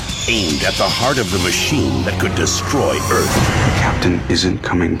die. aimed at the heart of the machine that could destroy Earth. The captain isn't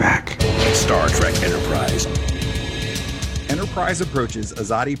coming back. Star Trek Enterprise. Enterprise approaches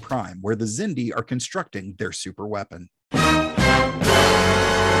Azadi Prime, where the Xindi are constructing their super weapon.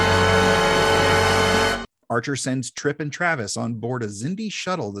 Archer sends Trip and Travis on board a Xindi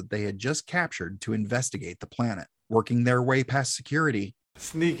shuttle that they had just captured to investigate the planet. Working their way past security,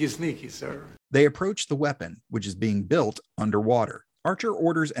 Sneaky, sneaky, sir. they approach the weapon, which is being built underwater. Archer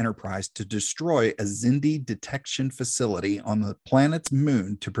orders Enterprise to destroy a Xindi detection facility on the planet's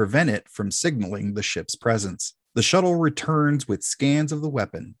moon to prevent it from signaling the ship's presence. The shuttle returns with scans of the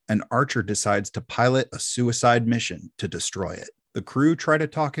weapon, and Archer decides to pilot a suicide mission to destroy it. The crew try to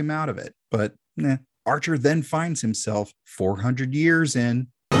talk him out of it, but Archer then finds himself 400 years in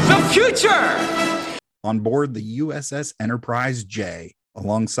The future! on board the USS Enterprise J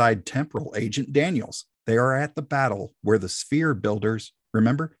alongside Temporal Agent Daniels. They are at the battle where the Sphere Builders,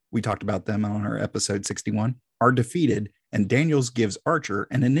 remember, we talked about them on our episode 61, are defeated, and Daniels gives Archer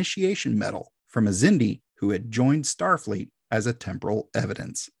an initiation medal from a Xindi who had joined Starfleet as a temporal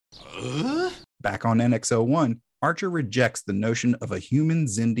evidence. Back on NX-01, Archer rejects the notion of a human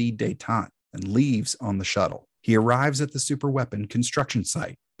Xindi détente and leaves on the shuttle. He arrives at the superweapon construction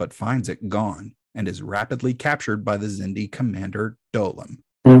site, but finds it gone and is rapidly captured by the Xindi commander Dolim.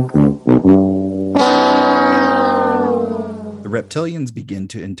 The reptilians begin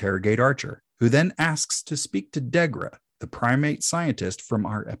to interrogate Archer, who then asks to speak to Degra, the primate scientist from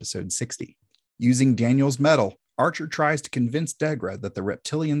our episode 60. Using Daniel's medal, Archer tries to convince Degra that the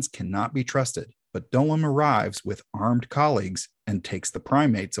reptilians cannot be trusted, but Dolim arrives with armed colleagues and takes the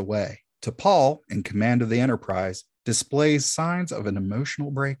primates away. T'Pol, in command of the Enterprise, displays signs of an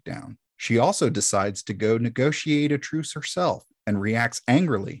emotional breakdown. She also decides to go negotiate a truce herself and reacts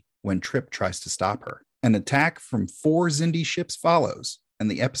angrily when Trip tries to stop her. An attack from 4 Xindi ships follows, and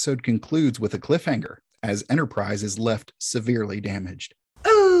the episode concludes with a cliffhanger as Enterprise is left severely damaged.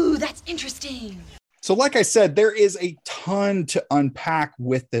 Ooh, that's interesting. So like I said, there is a ton to unpack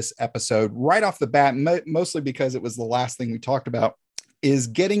with this episode right off the bat, mostly because it was the last thing we talked about, is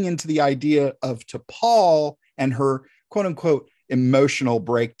getting into the idea of T'Pol and her quote unquote emotional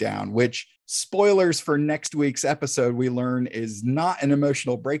breakdown, which, spoilers for next week's episode, we learn is not an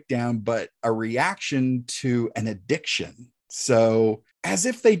emotional breakdown, but a reaction to an addiction. So as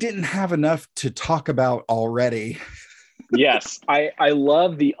if they didn't have enough to talk about already. Yes, I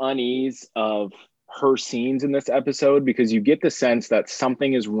love the unease of her scenes in this episode, because you get the sense that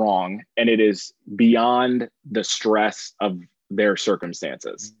something is wrong and it is beyond the stress of their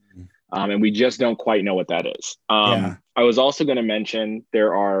circumstances. And we just don't quite know what that is. I was also going to mention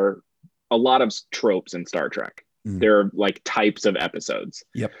there are a lot of tropes in Star Trek. There are like types of episodes.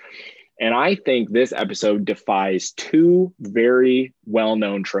 Yep. And I think this episode defies 2 very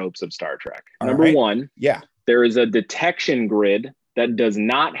well-known tropes of Star Trek. Number one, there is a detection grid that does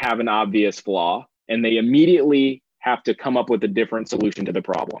not have an obvious flaw, and they immediately have to come up with a different solution to the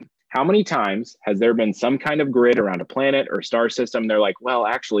problem. How many times has there been some kind of grid around a planet or star system? They're like, well,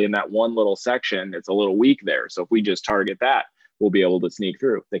 actually, in that one little section, it's a little weak there. So if we just target that, we'll be able to sneak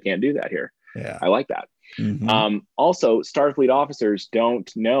through. They can't do that here. Yeah. I like that. Also, Starfleet officers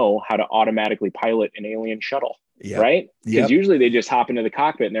don't know how to automatically pilot an alien shuttle, right? Because usually they just hop into the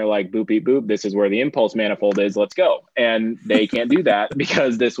cockpit and they're like, boop, beep, boop, this is where the impulse manifold is, let's go. And they can't do that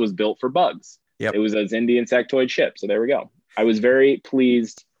because this was built for bugs. It was a Xindi insectoid ship. So there we go. I was very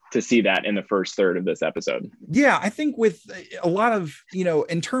pleased to see that in the first third of this episode. Yeah, I think with a lot of,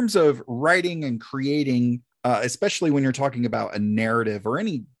 in terms of writing and creating, especially when you're talking about a narrative or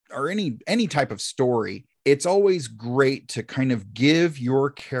any type of story, it's always great to kind of give your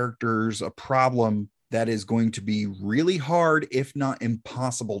characters a problem that is going to be really hard, if not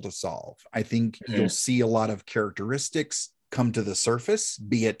impossible to solve. I think you'll see a lot of characteristics come to the surface,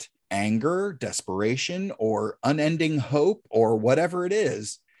 be it anger, desperation, or unending hope, or whatever it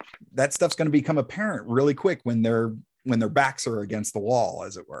is. That stuff's going to become apparent really quick when their backs are against the wall,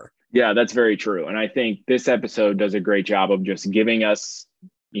 as it were. Yeah, that's very true. And I think this episode does a great job of just giving us,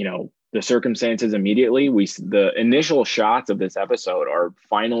 the circumstances immediately. The initial shots of this episode are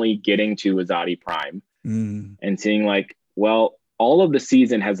finally getting to Azadi Prime and seeing like, well, all of the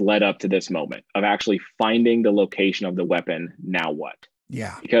season has led up to this moment of actually finding the location of the weapon. Now what?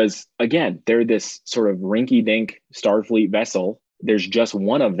 Yeah. Because again, they're this sort of rinky-dink Starfleet vessel. There's just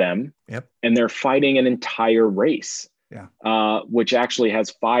one of them. Yep. And they're fighting an entire race. Yeah. Which actually has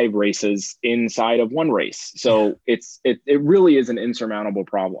 5 races inside of one race. So it really is an insurmountable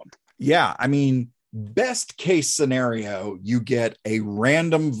problem. Yeah. I mean, best case scenario, you get a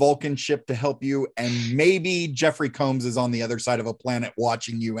random Vulcan ship to help you, and maybe Jeffrey Combs is on the other side of a planet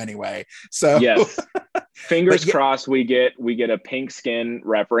watching you anyway. So yes. Fingers crossed we get a pink skin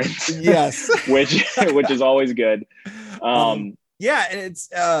reference. Yes. which is always good. Yeah, and it's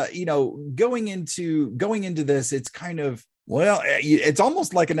going into this, it's kind of, well, it's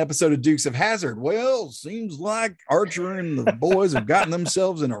almost like an episode of Dukes of Hazzard. Well, seems like Archer and the boys have gotten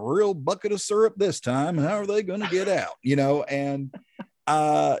themselves in a real bucket of syrup this time. How are they going to get out? And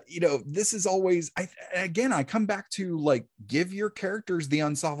this is always, I come back to like, give your characters the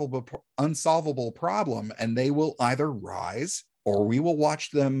unsolvable problem, and they will either rise or we will watch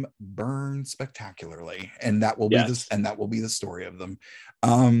them burn spectacularly, and that will be this, and that will be the story of them.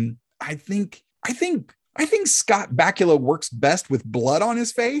 I think Scott Bakula works best with blood on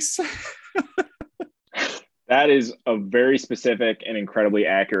his face. That is a very specific and incredibly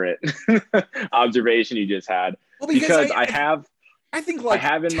accurate observation you just had. Well, because I think like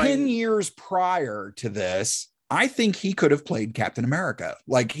 10 years prior to this, I think he could have played Captain America.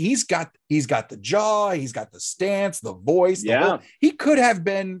 Like he's got the jaw, he's got the stance, the voice. He could have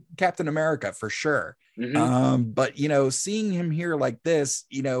been Captain America for sure. Mm-hmm. But seeing him here like this,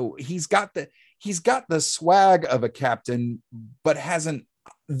 he's got the swag of a captain, but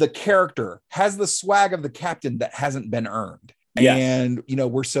the character has the swag of the captain that hasn't been earned. Yes. And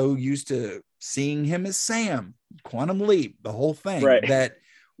we're so used to seeing him as Sam, Quantum Leap, the whole thing, right, that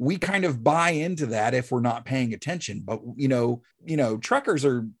we kind of buy into that if we're not paying attention. But truckers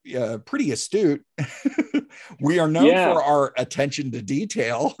are pretty astute. We are known for our attention to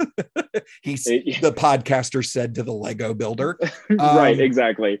detail. The podcaster said to the Lego builder. Right,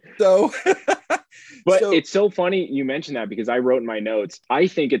 exactly. So but it's so funny you mentioned that, because I wrote in my notes, I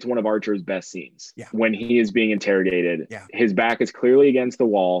think it's one of Archer's best scenes. When he is being interrogated. His back is clearly against the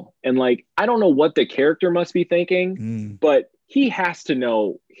wall, and like, I don't know what the character must be thinking, but he has to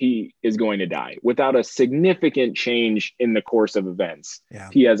know he is going to die without a significant change in the course of events.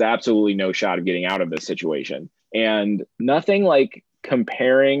 He has absolutely no shot of getting out of this situation. And nothing like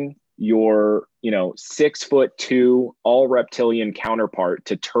comparing your 6'2" all reptilian counterpart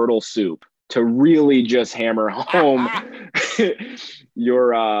to Turtle Soup to really just hammer home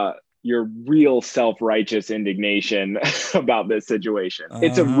your real self-righteous indignation about this situation.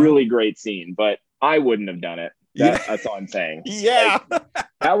 It's a really great scene, but I wouldn't have done it. That's all I'm saying. Like,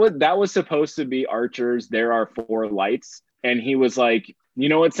 that was supposed to be Archer's "There Are Four Lights," and he was like, "You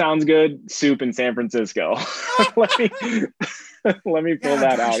know what sounds good? Soup in San Francisco." let me pull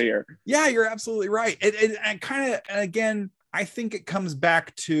that out here. Yeah, you're absolutely right. And kind of, again, I think it comes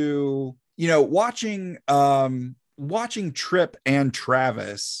back to watching Trip and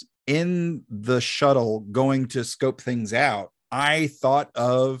Travis in the shuttle going to scope things out. I thought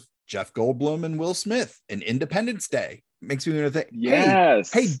of Jeff Goldblum and Will Smith in Independence Day. Makes me want to think,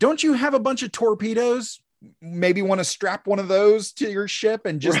 hey, don't you have a bunch of torpedoes? Maybe want to strap one of those to your ship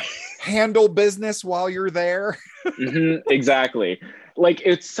and just handle business while you're there. Exactly. Like,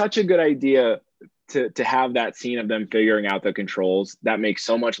 it's such a good idea to have that scene of them figuring out the controls. That makes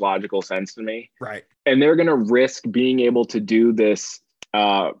so much logical sense to me. Right. And they're going to risk being able to do this,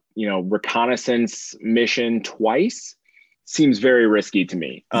 reconnaissance mission twice. Seems very risky to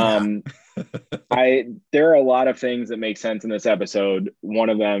me. There are a lot of things that make sense in this episode. One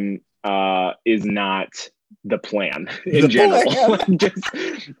of them is not the plan in general. Just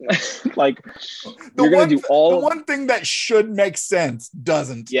like, you're going to do the one thing that should make sense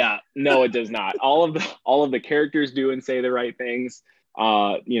doesn't. Yeah, no, it does not. All of the characters do and say the right things.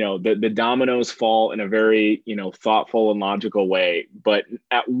 The dominoes fall in a very, thoughtful and logical way. But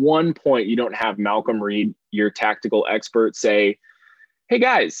at one point, you don't have Malcolm Reed, your tactical expert, say, "Hey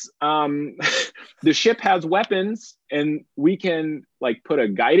guys, the ship has weapons and we can like put a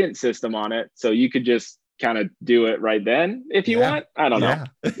guidance system on it. So you could just kind of do it right then if you want." I don't know.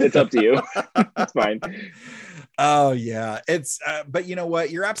 It's up to you. It's fine. Oh yeah. It's, but you know what?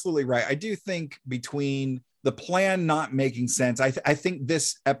 You're absolutely right. I do think between the plan not making sense, I think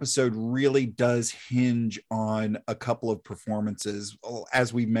this episode really does hinge on a couple of performances.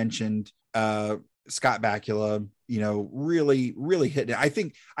 As we mentioned, Scott Bakula, really, really hitting it. I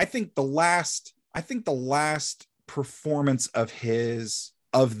think the last performance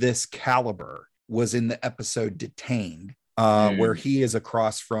of this caliber was in the episode Detained, where he is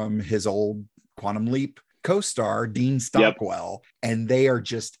across from his old Quantum Leap co-star Dean Stockwell, and they are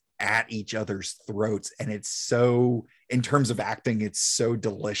just at each other's throats. And it's so, in terms of acting, it's so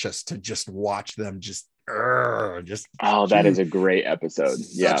delicious to just watch them that is a great episode.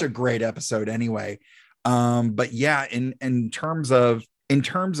 Such a great episode anyway. But yeah, in terms of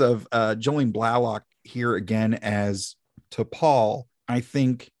Jolene Blalock here again as T'Pol, I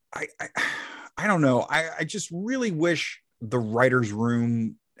think I don't know. I just really wish the writer's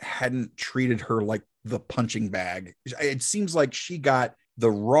room hadn't treated her like the punching bag. It seems like she got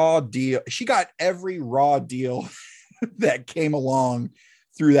the raw deal. She got every raw deal that came along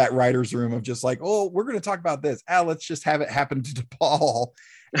through that writer's room of just like, oh, we're going to talk about this. Let's just have it happen to T'Pol.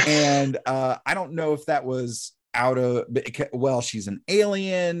 And I don't know if that was she's an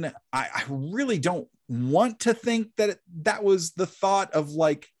alien. I really don't want to think that was the thought of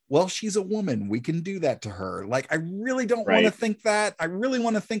like, well, she's a woman, we can do that to her. Like, I really don't want to think that. I really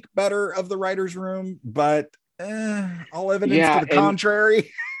want to think better of the writer's room, but all evidence to the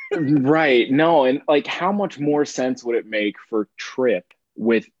contrary. Right. No. And like, how much more sense would it make for Trip,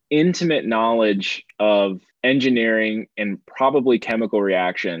 with intimate knowledge of engineering and probably chemical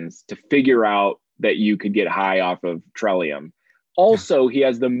reactions, to figure out that you could get high off of Trellium? Also, he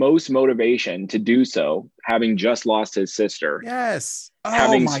has the most motivation to do so, having just lost his sister. Yes.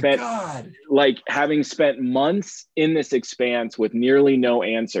 Having spent months in this expanse with nearly no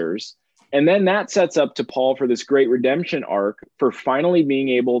answers. And then that sets up T'Pol for this great redemption arc, for finally being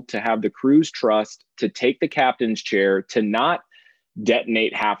able to have the crew's trust, to take the captain's chair, to not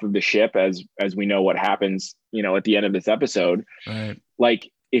detonate half of the ship, as we know what happens, at the end of this episode. Right. Like,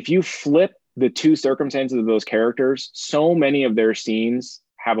 if you flip the two circumstances of those characters, so many of their scenes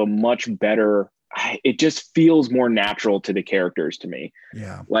have a much better, it just feels more natural to the characters to me.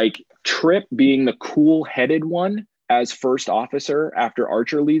 Yeah. Like Trip being the cool-headed one as first officer after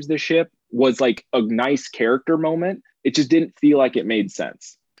Archer leaves the ship was like a nice character moment. It just didn't feel like it made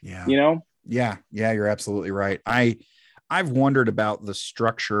sense. Yeah. Yeah, you're absolutely right. I've wondered about the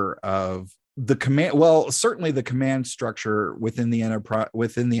structure of the command. Well, certainly the command structure within the Enterprise,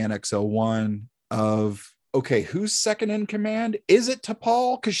 within the NX-01, of, okay, who's second in command? Is it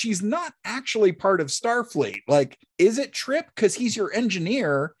T'Pol? Because she's not actually part of Starfleet. Like, is it Trip? Because he's your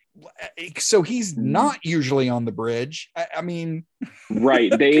engineer. So he's not usually on the bridge. I mean,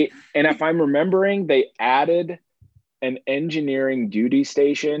 right. And if I'm remembering, they added an engineering duty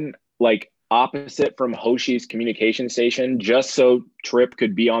station, like opposite from Hoshi's communication station, just so Trip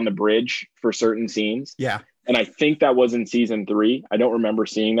could be on the bridge for certain scenes. Yeah. And I think that was in season 3. I don't remember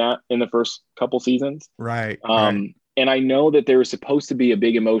seeing that in the first couple seasons. Right. And I know that there was supposed to be a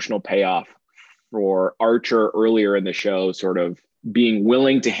big emotional payoff for Archer earlier in the show, sort of being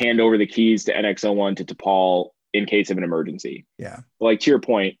willing to hand over the keys to NX-01 to T'Pol in case of an emergency. Yeah. But like, to your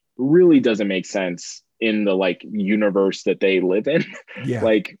point, really doesn't make sense in the like universe that they live in. Yeah.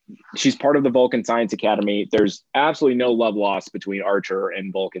 Like, she's part of the Vulcan Science Academy. There's absolutely no love lost between Archer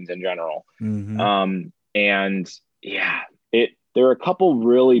and Vulcans in general. Mm-hmm. And yeah, there are a couple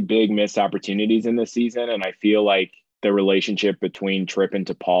really big missed opportunities in this season. And I feel like the relationship between Trip and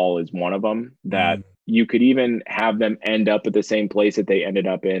T'Pol is one of them, that you could even have them end up at the same place that they ended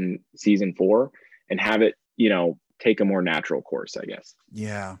up in season 4 and have it, take a more natural course, I guess.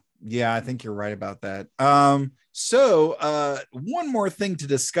 Yeah, I think you're right about that. So one more thing to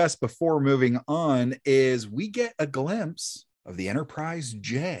discuss before moving on is we get a glimpse of the Enterprise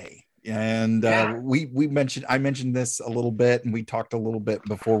J. And I mentioned this a little bit, and we talked a little bit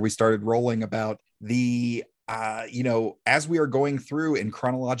before we started rolling about the as we are going through in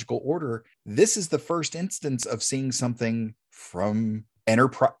chronological order, this is the first instance of seeing something from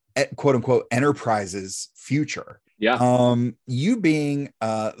quote unquote Enterprise's future. Yeah. You being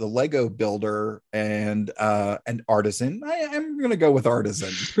the Lego builder and an artisan, I'm gonna go with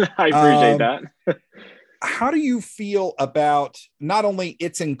artisan. I appreciate that. How do you feel about not only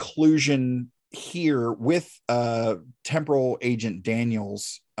its inclusion here with Temporal Agent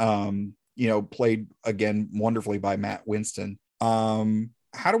Daniels, played again wonderfully by Matt Winston?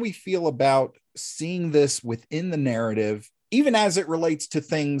 How do we feel about seeing this within the narrative, even as it relates to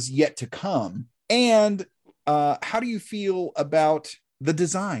things yet to come? And how do you feel about the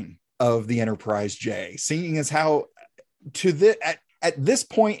design of the Enterprise J, seeing as how at this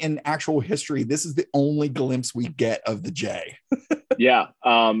point in actual history, this is the only glimpse we get of the J. Yeah,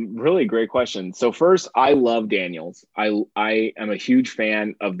 really great question. So first, I love Daniels. I am a huge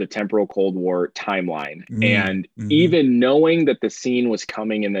fan of the temporal Cold War timeline. And even knowing that the scene was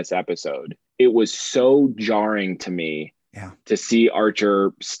coming in this episode, it was so jarring to me to see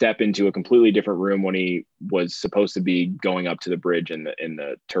Archer step into a completely different room when he was supposed to be going up to the bridge in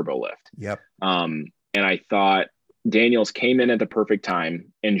the turbo lift. Yep. And I thought Daniels came in at the perfect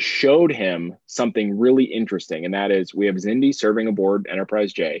time and showed him something really interesting. And that is, we have Xindi serving aboard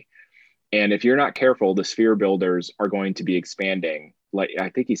Enterprise J. And if you're not careful, the sphere builders are going to be expanding. Like, I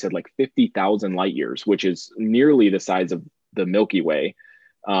think he said like 50,000 light years, which is nearly the size of the Milky Way.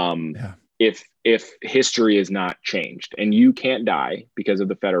 If history is not changed, and you can't die because of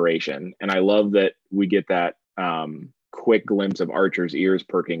the Federation. And I love that we get that quick glimpse of Archer's ears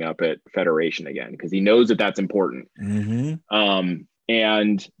perking up at Federation again, because he knows that that's important. And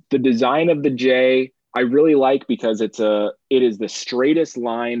the design of the J, I really like, because it is the straightest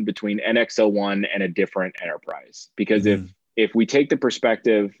line between NX-01 and a different Enterprise. Because if we take the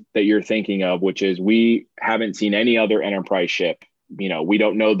perspective that you're thinking of, which is we haven't seen any other Enterprise ship, we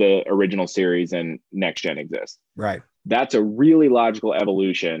don't know the original series and Next Gen exists. Right. That's a really logical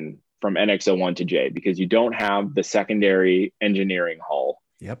evolution from NX-01 to J, because you don't have the secondary engineering hull.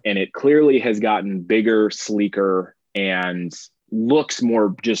 Yep. And it clearly has gotten bigger, sleeker, and looks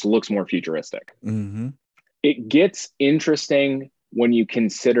more futuristic. It gets interesting when you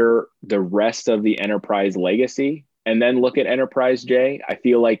consider the rest of the Enterprise legacy and then look at Enterprise J. I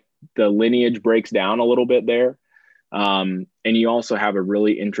feel like the lineage breaks down a little bit there. And you also have a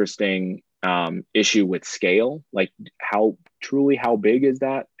really interesting issue with scale, like how big is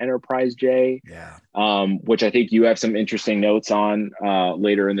that Enterprise J? Which I think you have some interesting notes on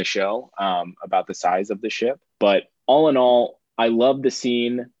later in the show about the size of the ship. But all in all, I love the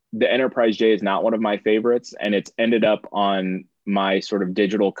scene. The Enterprise J is not one of my favorites, and it's ended up on my sort of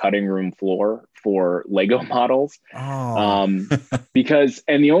digital cutting room floor for Lego models. Because,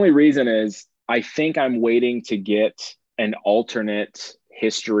 and the only reason is, I think I'm waiting to get an alternate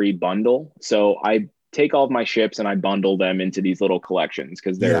history bundle. So I take all of my ships and I bundle them into these little collections,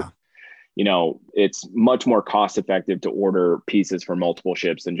 because they're, it's much more cost effective to order pieces for multiple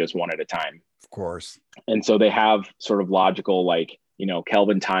ships than just one at a time. Of course. And so they have sort of logical, like,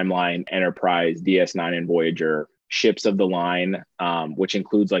 Kelvin Timeline, Enterprise, DS9, and Voyager ships of the line, which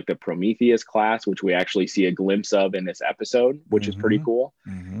includes like the Prometheus class, which we actually see a glimpse of in this episode, which is pretty cool.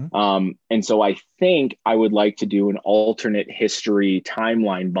 And so I think I would like to do an alternate history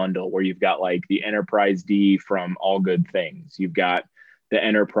timeline bundle where you've got like the Enterprise D from All Good Things. You've got the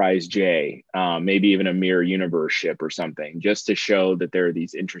Enterprise J, maybe even a Mirror Universe ship or something, just to show that there are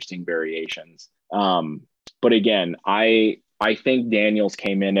these interesting variations. But again, I think Daniels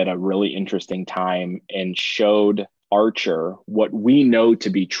came in at a really interesting time and showed Archer what we know to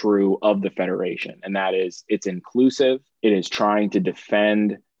be true of the Federation. And that is, it's inclusive. It is trying to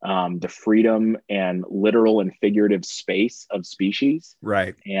defend the freedom and literal and figurative space of species.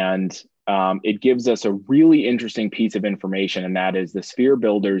 Right. And it gives us a really interesting piece of information. And that is, the sphere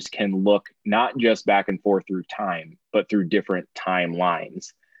builders can look not just back and forth through time, but through different timelines.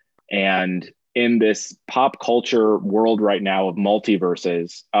 And in this pop culture world right now of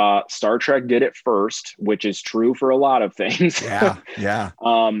multiverses, Star Trek did it first, which is true for a lot of things.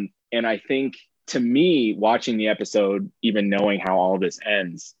 And I think, to me, watching the episode, even knowing how all this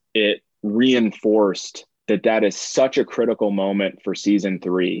ends, it reinforced that is such a critical moment for season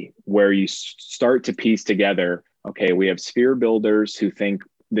 3, where you start to piece together, okay, we have sphere builders who think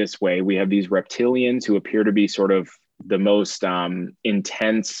this way. We have these reptilians who appear to be sort of the most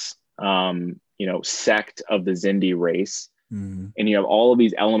intense sect of the Xindi race. And you have all of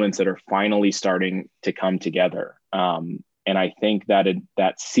these elements that are finally starting to come together. And I think that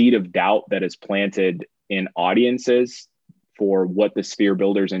that seed of doubt that is planted in audiences for what the sphere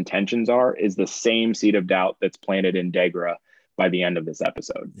builders' intentions are is the same seed of doubt that's planted in Degra by the end of this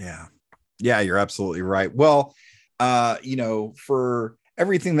episode. Yeah, you're absolutely right. Well, for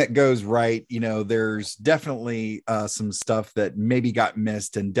everything that goes right, there's definitely some stuff that maybe got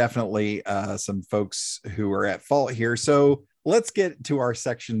missed, and definitely some folks who are at fault here. So let's get to our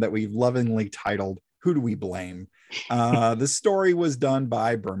section that we've lovingly titled, Who Do We Blame? The story was done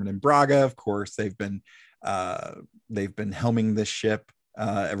by Berman and Braga. Of course, they've been helming this ship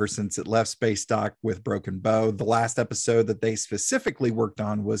ever since it left space dock with Broken Bow. The last episode that they specifically worked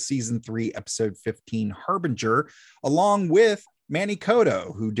on was season 3, episode 15, Harbinger, along with Manny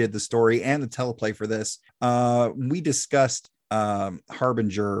Koto, who did the story and the teleplay for this. We discussed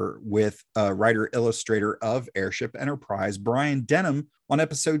Harbinger with writer illustrator of Airship Enterprise, Brian Denham, on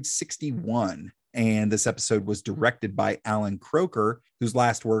episode 61. And this episode was directed by Alan Croker, whose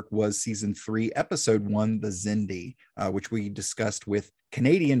last work was season 3, episode 1, The Xindi, which we discussed with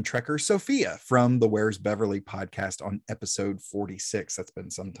Canadian trekker Sophia from the Where's Beverly podcast on episode 46. That's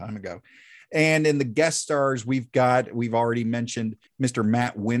been some time ago. And in the guest stars, we've already mentioned Mr.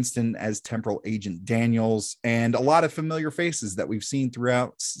 Matt Winston as Temporal Agent Daniels, and a lot of familiar faces that we've seen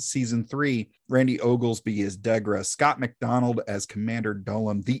throughout season 3. Randy Oglesby as Degra, Scott McDonald as Commander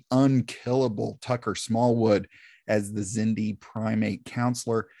Dolam, the unkillable Tucker Smallwood as the Xindi primate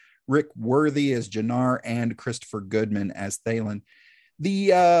counselor, Rick Worthy as Jannar, and Christopher Goodman as Thalen.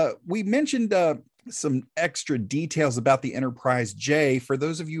 We mentioned some extra details about the Enterprise J. For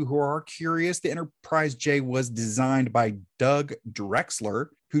those of you who are curious, the Enterprise J was designed by Doug Drexler,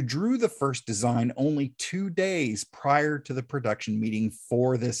 who drew the first design only 2 days prior to the production meeting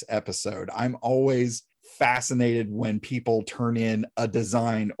for this episode. I'm always fascinated when people turn in a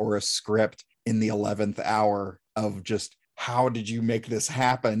design or a script in the 11th hour of just, how did you make this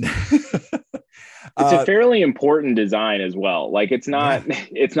happen? It's a fairly important design as well. Like it's not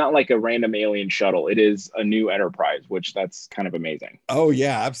like a random alien shuttle. It is a new Enterprise, which that's kind of amazing. Oh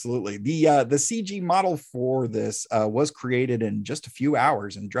yeah, absolutely. The CG model for this was created in just a few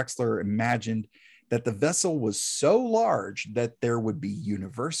hours, and Drexler imagined that the vessel was so large that there would be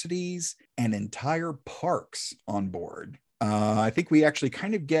universities and entire parks on board. I think we actually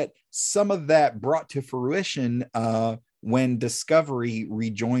kind of get some of that brought to fruition when Discovery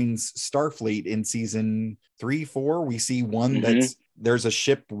rejoins Starfleet in season 3, 4. We see one there's a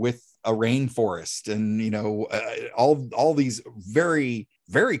ship with a rainforest, and all these very,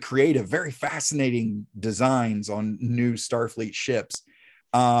 very creative, very fascinating designs on new Starfleet ships.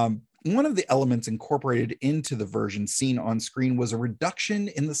 One of the elements incorporated into the version seen on screen was a reduction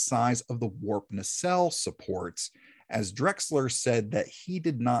in the size of the warp nacelle supports, as Drexler said that he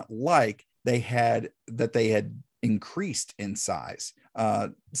did not like they had increased in size.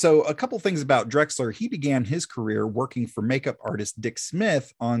 So a couple things about Drexler. He began his career working for makeup artist Dick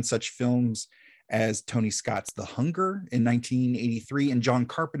Smith on such films as Tony Scott's The Hunger in 1983 and John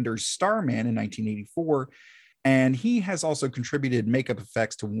Carpenter's Starman in 1984. And he has also contributed makeup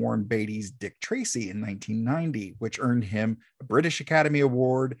effects to Warren Beatty's Dick Tracy in 1990, which earned him a British Academy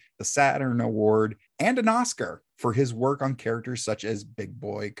Award, the Saturn Award, and an Oscar for his work on characters such as Big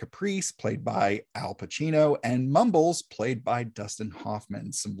Boy Caprice, played by Al Pacino, and Mumbles, played by Dustin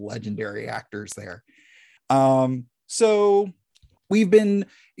Hoffman, some legendary actors there. So we've been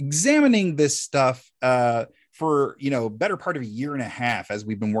examining this stuff for, better part of a year and a half as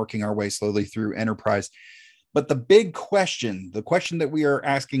we've been working our way slowly through Enterprise. But the big question, the question that we are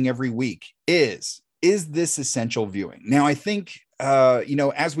asking every week is this essential viewing? Now, I think,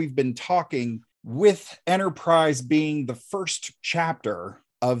 as we've been talking, with Enterprise being the first chapter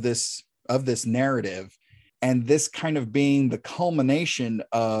of this narrative, and this kind of being the culmination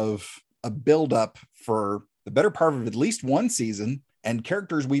of a buildup for the better part of at least one season, and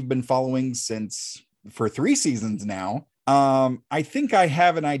characters we've been following for 3 seasons now, I think I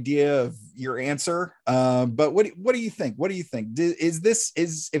have an idea of your answer. But what do you think? What do you think?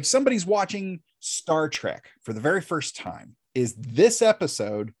 If somebody's watching Star Trek for the very first time, is this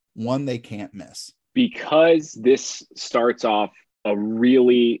episode one they can't miss? Because this starts off a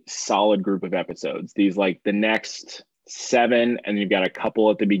really solid group of episodes. These, like the next 7, and you've got a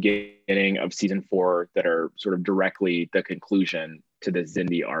couple at the beginning of season 4 that are sort of directly the conclusion to the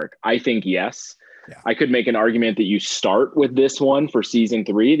Xindi arc. I think yes. Yeah. I could make an argument that you start with this one for season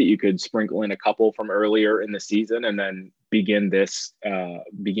 3, that you could sprinkle in a couple from earlier in the season, and then begin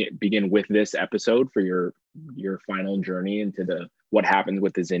with this episode for your final journey into what happens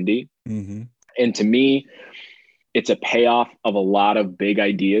with the Xindi. Mm-hmm. And to me, it's a payoff of a lot of big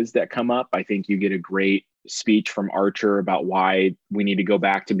ideas that come up. I think you get a great speech from Archer about why we need to go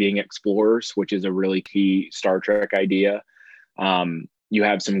back to being explorers, which is a really key Star Trek idea. You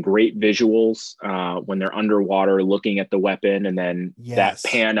have some great visuals when they're underwater looking at the weapon, and then that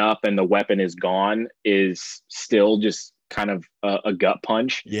pan up and the weapon is gone is still just kind of a gut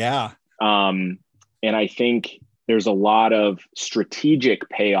punch. Yeah. And I think there's a lot of strategic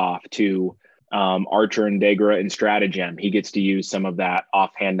payoff to Archer and Degra in Stratagem. He gets to use some of that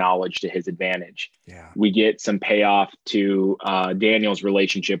offhand knowledge to his advantage. Yeah. We get some payoff to Daniel's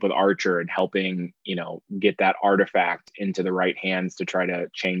relationship with Archer and helping, get that artifact into the right hands to try to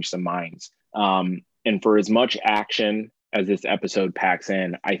change some minds. And for as much action as this episode packs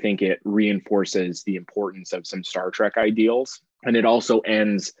in, I think it reinforces the importance of some Star Trek ideals. And it also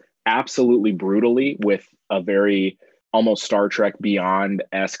ends absolutely brutally with a very almost Star Trek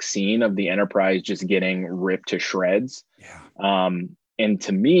Beyond-esque scene of the Enterprise just getting ripped to shreds. Yeah. And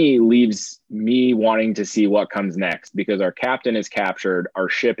to me, leaves me wanting to see what comes next, because our captain is captured. Our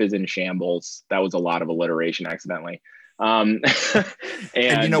ship is in shambles. That was a lot of alliteration accidentally. And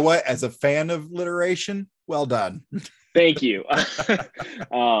you know what? As a fan of alliteration, well done. Thank you.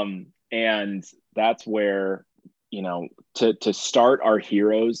 And that's where, you know, to start our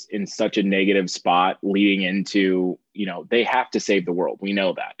heroes in such a negative spot leading into, you know, they have to save the world. We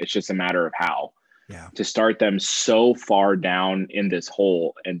know that. It's just a matter of how. Yeah. To start them so far down in this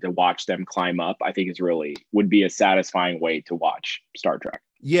hole and to watch them climb up, I think would be a satisfying way to watch Star Trek.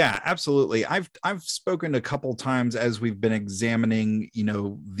 Yeah, absolutely. I've spoken a couple times as we've been examining, you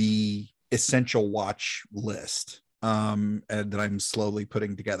know, the essential watch list that I'm slowly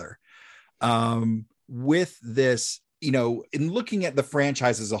putting together. With this, you know, in looking at the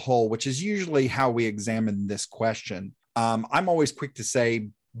franchise as a whole, which is usually how we examine this question, I'm always quick to say,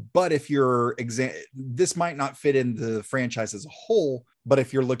 but if you're this might not fit in the franchise as a whole, but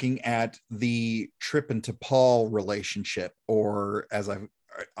if you're looking at the Trip and T'Pol relationship, or as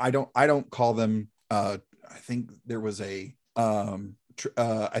I don't call them, I think there was I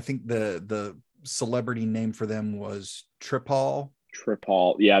think the celebrity name for them was Tripal.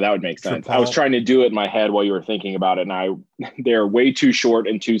 Yeah, that would make sense. Tripal. I was trying to do it in my head while you were thinking about it, and they're way too short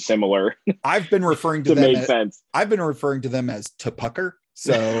and too similar. I've been referring to them I've been referring to them as T'Pucker.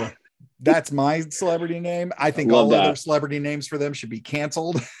 So that's my celebrity name. I think all other celebrity names for them should be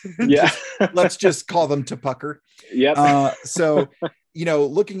canceled. Yeah. Let's just call them T'Pucker. Yep. So, you know,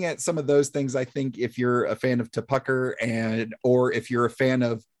 looking at some of those things, I think if you're a fan of T'Pucker or if you're a fan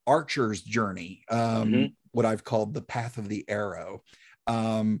of Archer's journey, what I've called the Path of the Arrow.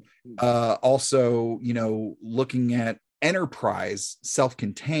 Also, you know, looking at Enterprise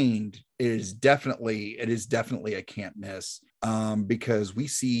self-contained is definitely a can't miss, because we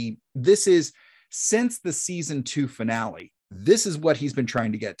see this is since the season 2 finale. This is what he's been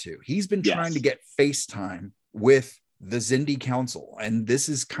trying to get to. He's been trying to get FaceTime with the Xindi Council, and this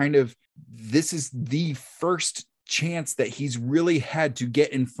is the first chance that he's really had to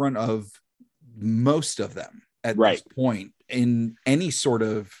get in front of most of them at this point in any sort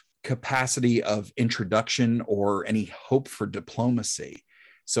of capacity of introduction or any hope for diplomacy.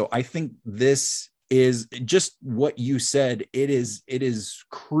 So I think this is just what you said. It is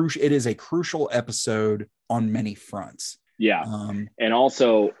crucial. It is a crucial episode on many fronts. Yeah. And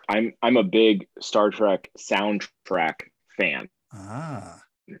also I'm a big Star Trek soundtrack fan.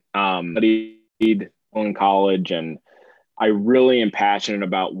 Studied in college, and I really am passionate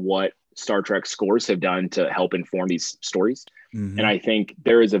about what Star Trek scores have done to help inform these stories. And I think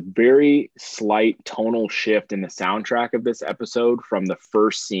there is a very slight tonal shift in the soundtrack of this episode from the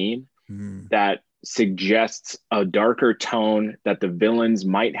first scene that suggests a darker tone, that the villains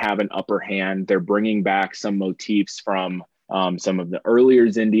might have an upper hand. They're bringing back some motifs from some of the earlier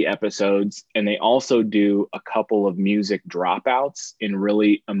Xindi episodes, and they also do a couple of music dropouts in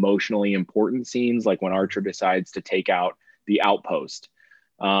really emotionally important scenes, like when Archer decides to take out the outpost.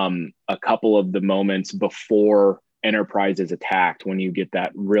 A couple of the moments before Enterprise is attacked, when you get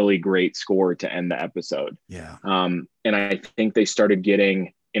that really great score to end the episode. Yeah. And I think they started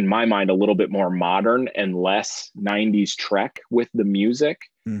getting, in my mind, a little bit more modern and less 90s Trek with the music.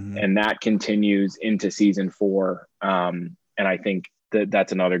 And that continues into season 4. And I think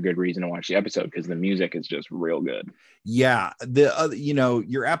that's another good reason to watch the episode, because the music is just real good. Yeah. You know,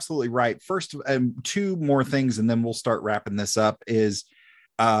 you're absolutely right. First, 2 more things, and then we'll start wrapping this up is,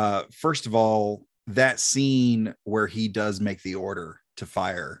 first of all, that scene where he does make the order to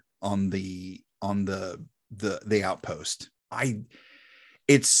fire on the outpost.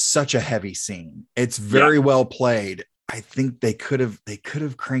 It's such a heavy scene. It's very well played. I think they could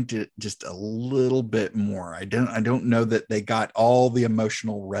have cranked it just a little bit more. I don't know that they got all the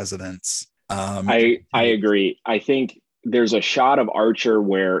emotional resonance. I agree. I think there's a shot of Archer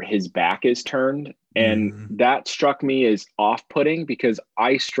where his back is turned, and that struck me as off-putting, because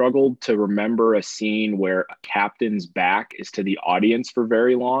I struggled to remember a scene where a captain's back is to the audience for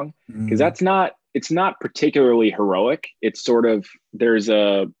very long, because it's not particularly heroic. It's sort of, there's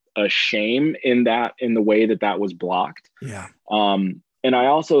a shame in the way that was blocked. Yeah. And I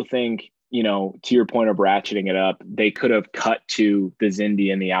also think, you know, to your point of ratcheting it up, they could have cut to the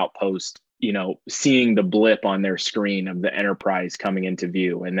Xindi and the outpost, you know, seeing the blip on their screen of the Enterprise coming into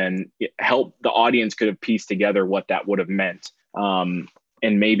view, and then the audience could have pieced together what that would have meant. And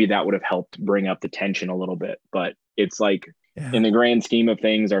maybe that would have helped bring up the tension a little bit. But it's like, in the grand scheme of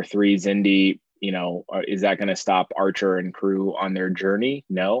things, our 3 Xindi, you know, is that going to stop Archer and crew on their journey?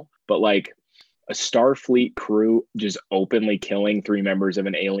 No. But like, a Starfleet crew just openly killing 3 members of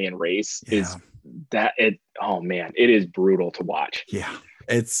an alien race is that it. Oh man, it is brutal to watch. Yeah,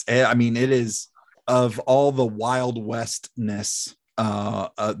 it is, of all the Wild Westness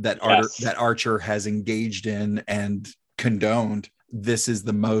that Archer has engaged in and condoned, this is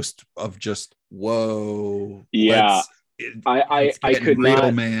the most of just whoa. Yeah, I could real,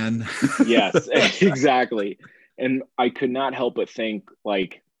 not, man. Yes, exactly. And I could not help but think,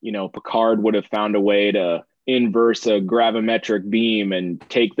 like, Picard would have found a way to inverse a gravimetric beam and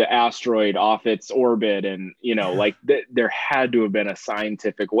take the asteroid off its orbit, and there had to have been a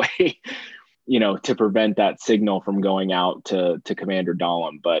scientific way to prevent that signal from going out to Commander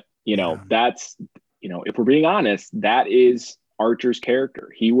Dahlem. But that's if we're being honest, that is Archer's character.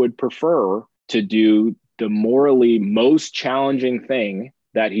 He would prefer to do the morally most challenging thing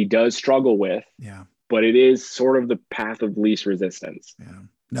that he does struggle with, but it is sort of the path of least resistance.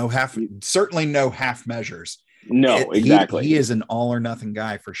 Certainly no half measures. No, exactly. He is an all or nothing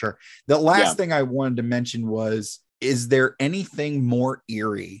guy for sure. The last thing I wanted to mention was, is there anything more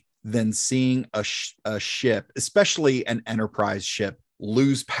eerie than seeing a ship, especially an Enterprise ship,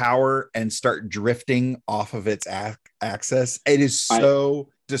 lose power and start drifting off of its axis? It is so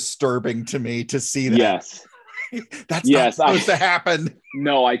disturbing to me to see that. Yes. That's not supposed to happen.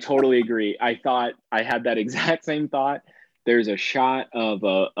 No, I totally agree. I thought I had that exact same thought. There's a shot of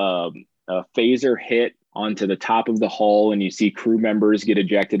a phaser hit onto the top of the hull, and you see crew members get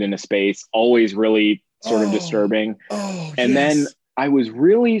ejected into space. Always really sort of disturbing. Then I was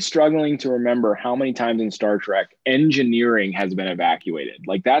really struggling to remember how many times in Star Trek engineering has been evacuated.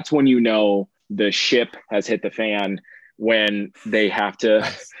 Like, that's when the ship has hit the fan, when they have to,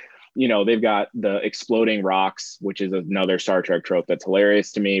 they've got the exploding rocks, which is another Star Trek trope that's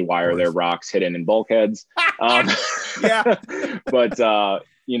hilarious to me. Why are there rocks hidden in bulkheads? But,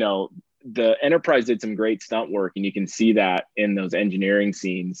 the Enterprise did some great stunt work, and you can see that in those engineering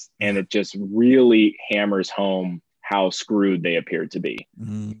scenes, and it just really hammers home how screwed they appeared to be.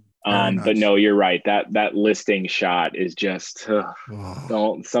 But no, you're right. That listing shot is just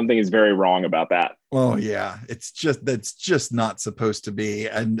something is very wrong about that. Oh yeah, that's just not supposed to be.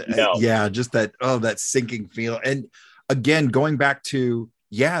 And just that sinking feel. And again, going back to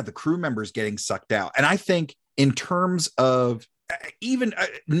the crew members getting sucked out. And I think in terms of even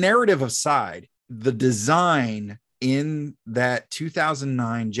narrative aside, the design in that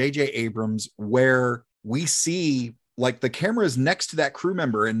 2009 J.J. Abrams, where we see like the camera is next to that crew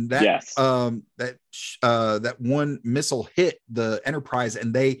member, and that that one missile hit the Enterprise,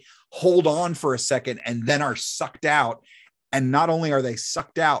 and they hold on for a second and then are sucked out. And not only are they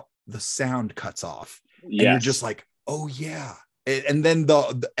sucked out, the sound cuts off. And you're just like, oh yeah. And then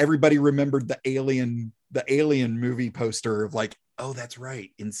everybody remembered the alien movie poster of like, oh, that's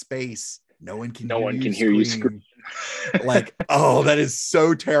right, in space no one can hear you scream. Like, oh, that is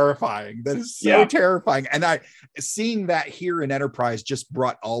so terrifying. That is so terrifying. And seeing that here in Enterprise just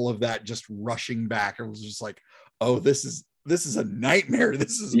brought all of that just rushing back. It was just like, oh, this is a nightmare.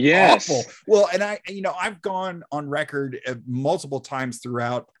 This is awful. Well, and I've gone on record multiple times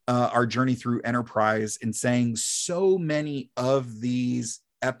throughout our journey through Enterprise in saying so many of these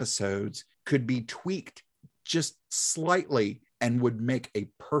episodes could be tweaked just slightly and would make a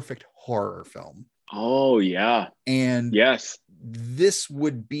perfect horror film. Oh yeah. And yes, this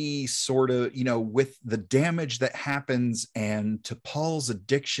would be sort of, with the damage that happens, and to Paul's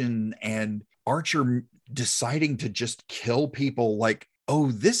addiction, and Archer deciding to just kill people, like,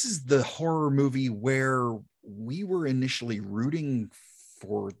 oh, this is the horror movie where we were initially rooting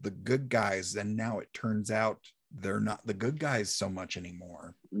for the good guys, and now it turns out they're not the good guys so much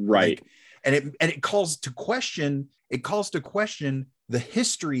anymore. Right. Like, and it calls to question the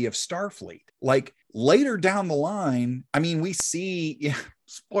history of Starfleet. Like, later down the line, I mean, we see,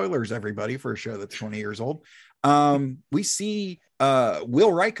 spoilers everybody for a show that's 20 years old. We see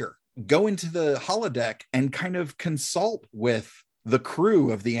Will Riker go into the holodeck and kind of consult with the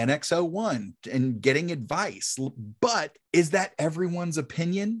crew of the NX-01 and getting advice. But is that everyone's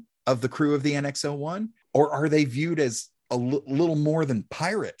opinion of the crew of the NX-01? Or are they viewed as a little more than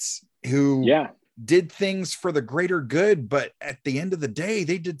pirates who did things for the greater good, but at the end of the day,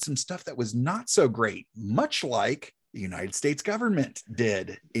 they did some stuff that was not so great, much like the United States government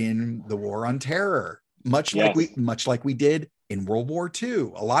did in the War on Terror, much like we did in World War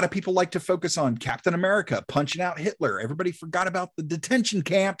II. A lot of people like to focus on Captain America punching out Hitler. Everybody forgot about the detention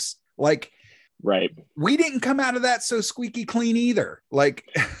camps. Like, right. We didn't come out of that so squeaky clean either. Like,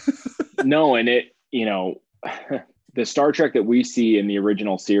 no, and it, the Star Trek that we see in the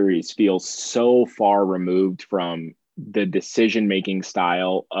original series feels so far removed from the decision-making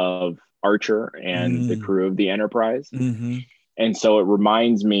style of Archer and the crew of the Enterprise. Mm-hmm. And so it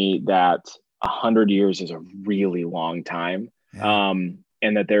reminds me that 100 years is a really long time. Yeah.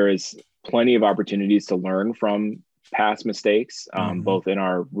 And that there is plenty of opportunities to learn from past mistakes, both in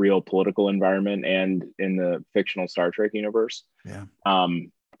our real political environment and in the fictional Star Trek universe. Yeah.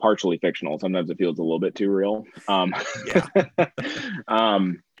 Partially fictional. Sometimes it feels a little bit too real. Yeah.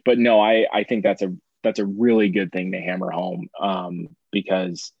 But no, I think that's a really good thing to hammer home,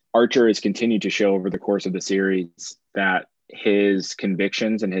 because Archer has continued to show over the course of the series that his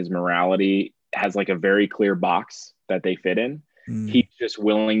convictions and his morality has like a very clear box that they fit in. He's just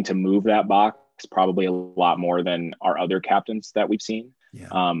willing to move that box probably a lot more than our other captains that we've seen. Yeah.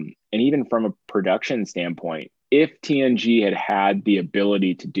 And even from a production standpoint, if TNG had had the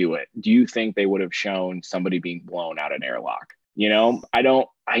ability to do it, do you think they would have shown somebody being blown out an airlock? You know, I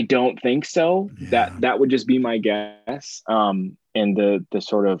don't think so. Yeah. That would just be my guess. And the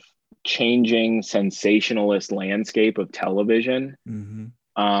sort of changing sensationalist landscape of television,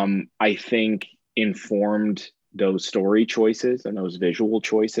 I think informed those story choices and those visual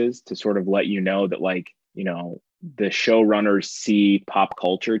choices to sort of let you know that, like, you know, the showrunners see pop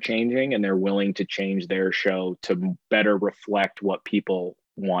culture changing and they're willing to change their show to better reflect what people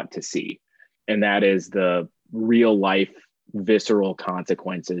want to see. And that is the real life visceral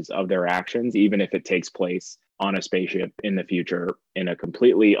consequences of their actions, even if it takes place on a spaceship in the future in a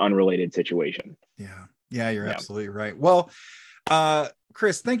completely unrelated situation. Yeah, you're absolutely right. Well,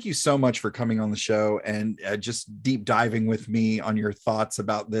 Chris, thank you so much for coming on the show and just deep diving with me on your thoughts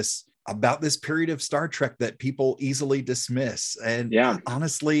about this period of Star Trek that people easily dismiss. And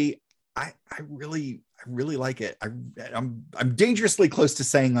honestly, I really like it. I'm dangerously close to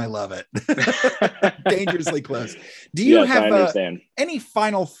saying I love it. Dangerously close. Do you have any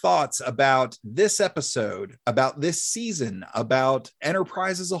final thoughts about this episode, about this season, about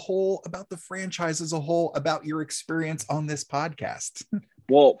Enterprise as a whole, about the franchise as a whole, about your experience on this podcast?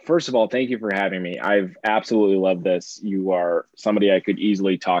 Well, first of all, thank you for having me. I've absolutely loved this. You are somebody I could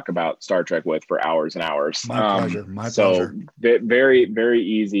easily talk about Star Trek with for hours and hours. My pleasure. My pleasure. Very, very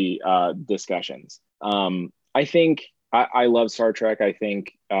easy discussions. I think I love Star Trek. I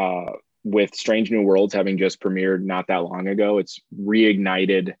think with Strange New Worlds having just premiered not that long ago, it's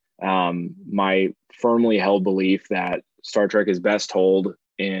reignited my firmly held belief that Star Trek is best told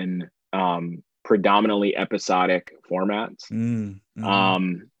in predominantly episodic formats.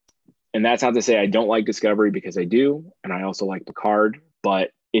 And that's not to say I don't like Discovery, because I do, and I also like Picard,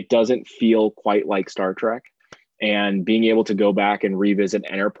 but it doesn't feel quite like Star Trek. And being able to go back and revisit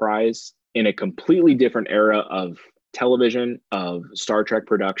Enterprise in a completely different era of television, of Star Trek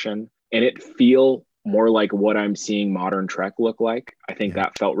production, and it feel more like what I'm seeing modern Trek look like, I think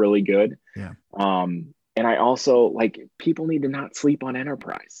that felt really good. Yeah. And I also, like, people need to not sleep on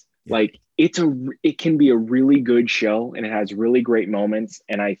Enterprise. Like, it can be a really good show, and it has really great moments.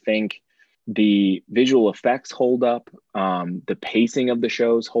 And I think the visual effects hold up. The pacing of the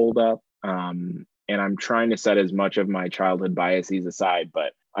shows hold up. And I'm trying to set as much of my childhood biases aside,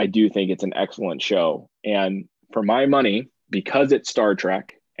 but I do think it's an excellent show. And for my money, because it's Star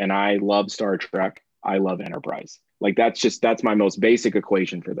Trek and I love Star Trek, I love Enterprise. Like, that's my most basic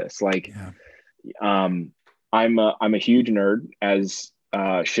equation for this. Like, I'm a huge nerd, as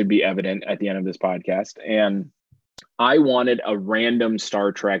should be evident at the end of this podcast. And I wanted a random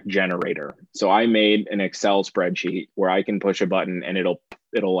Star Trek generator. So I made an Excel spreadsheet where I can push a button and it'll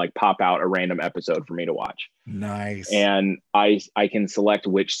like pop out a random episode for me to watch. Nice. And I can select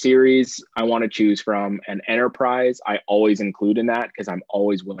which series I want to choose from. And Enterprise, I always include in that because I'm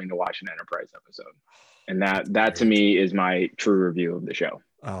always willing to watch an Enterprise episode. And that to me is my true review of the show.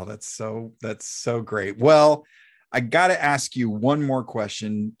 Oh, that's so great. Well, I got to ask you one more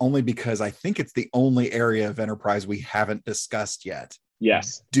question, only because I think it's the only area of Enterprise we haven't discussed yet.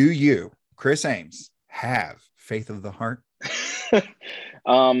 Yes. Do you, Chris Ames, have faith of the heart?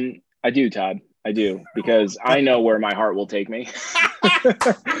 I do, Todd. I do, because I know where my heart will take me.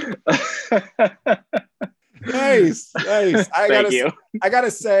 Nice. Thank you. I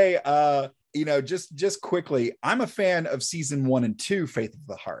gotta say, just quickly, I'm a fan of season 1 and 2, Faith of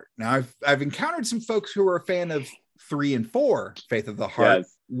the Heart. Now, I've encountered some folks who are a fan of 3 and 4, Faith of the Heart.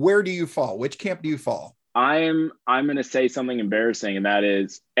 Yes. Where do you fall? Which camp do you fall? I'm going to say something embarrassing, and that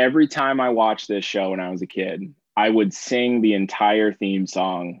is, every time I watched this show when I was a kid, I would sing the entire theme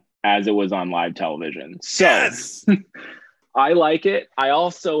song as it was on live television. So yes! I like it. I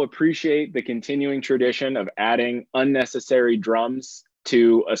also appreciate the continuing tradition of adding unnecessary drums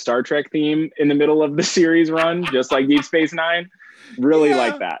to a Star Trek theme in the middle of the series run, just like Deep Space Nine. Really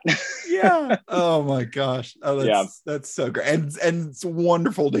like that. Yeah. Oh my gosh. Oh, that's so great. And it's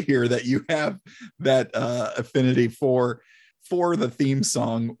wonderful to hear that you have that affinity for the theme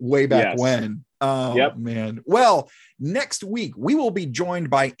song way back when. Oh man. Well, next week we will be joined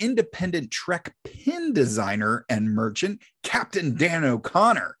by independent Trek pin designer and merchant Captain Dan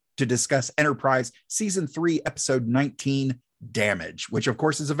O'Connor to discuss Enterprise Season 3, Episode 19, Damage, which of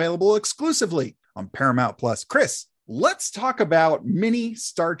course is available exclusively on Paramount Plus. Chris, let's talk about mini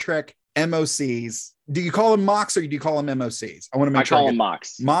Star Trek MOCs. Do you call them MOCs or do you call them MOCs? I want to make sure. I call them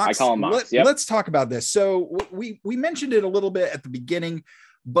MOCs. I call them MOCs. Let's talk about this. So we mentioned it a little bit at the beginning,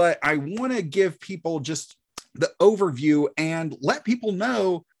 but I want to give people just the overview and let people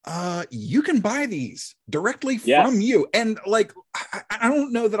know you can buy these directly from you. And like, I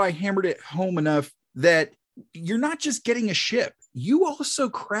don't know that I hammered it home enough that you're not just getting a ship. You also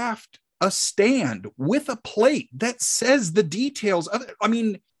craft a stand with a plate that says the details of it. I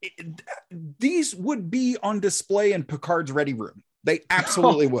mean, these would be on display in Picard's ready room. They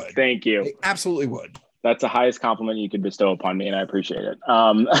absolutely would. Thank you. They absolutely would. That's the highest compliment you could bestow upon me, and I appreciate it.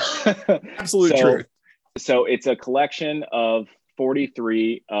 Absolute truth. So it's a collection of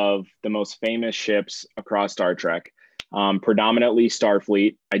 43 of the most famous ships across Star Trek, predominantly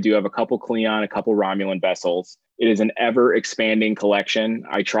Starfleet. I do have a couple Klingon, a couple Romulan vessels. It is an ever expanding collection.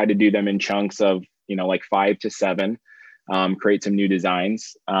 I try to do them in chunks of, like 5 to 7, create some new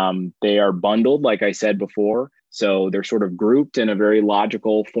designs. They are bundled, like I said before. So they're sort of grouped in a very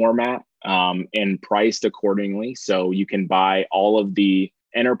logical format and priced accordingly. So you can buy all of the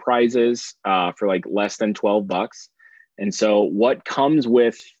Enterprises for like less than $12. And so what comes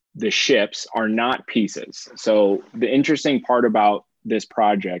with the ships are not pieces. So the interesting part about this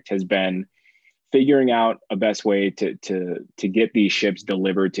project has been figuring out a best way to get these ships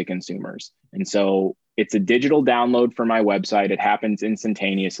delivered to consumers. And so it's a digital download from my website. It happens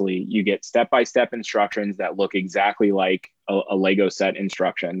instantaneously. You get step-by-step instructions that look exactly like a Lego set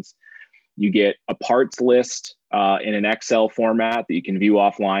instructions. You get a parts list in an Excel format that you can view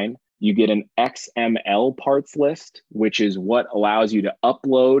offline. You get an XML parts list, which is what allows you to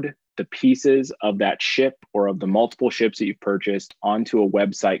upload the pieces of that ship or of the multiple ships that you've purchased onto a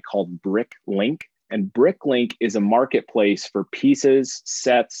website called BrickLink. And BrickLink is a marketplace for pieces,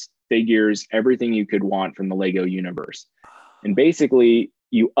 sets, figures, everything you could want from the Lego universe. And basically,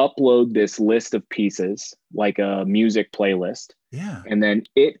 you upload this list of pieces like a music playlist. Yeah. And then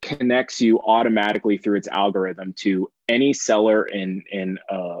it connects you automatically through its algorithm to any seller in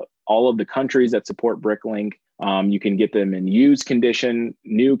all of the countries that support BrickLink. You can get them in used condition,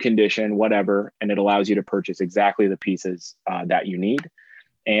 new condition, whatever, and it allows you to purchase exactly the pieces that you need.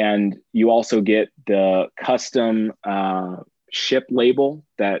 And you also get the custom ship label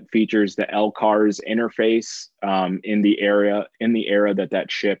that features the LCARS interface in the era that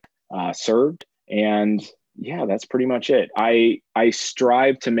ship served. And yeah, that's pretty much it. I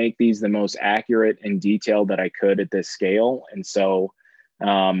strive to make these the most accurate and detailed that I could at this scale. And so,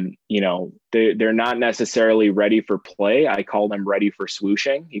 they're not necessarily ready for play. I call them ready for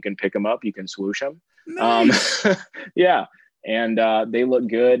swooshing. You can pick them up, you can swoosh them. Nice. Yeah. And they look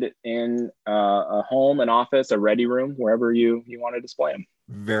good in a home, an office, a ready room, wherever you want to display them.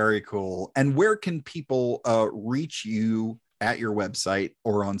 Very cool. And where can people reach you at your website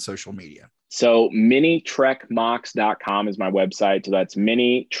or on social media? So minitrekmocs.com is my website. So that's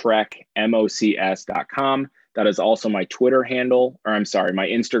minitrekmocs.com. That is also my Twitter handle, my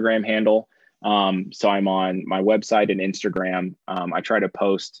Instagram handle. So I'm on my website and Instagram. I try to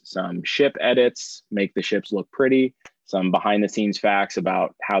post some ship edits, make the ships look pretty, some behind the scenes facts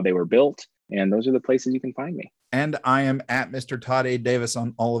about how they were built. And those are the places you can find me. And I am at Mr. Todd A. Davis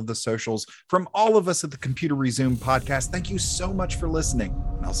on all of the socials. From all of us at the Computer Resume podcast, thank you so much for listening.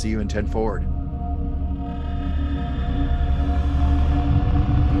 And I'll see you in 10 Forward.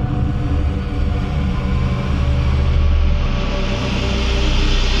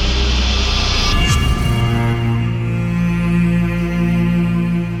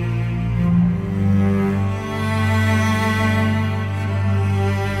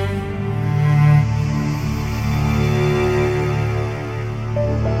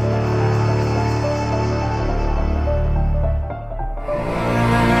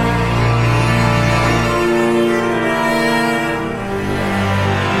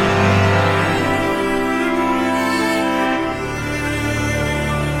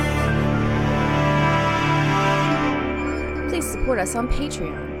 Us on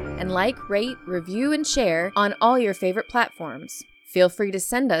Patreon and like, rate, review, and share on all your favorite platforms. Feel free to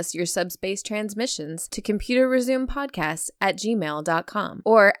send us your subspace transmissions to computerresumepodcast@gmail.com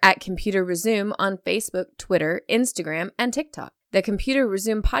or at Computer Resume on Facebook, Twitter, Instagram, and TikTok. The Computer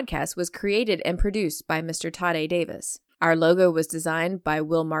Resume podcast was created and produced by Mr. Todd A. Davis. Our logo was designed by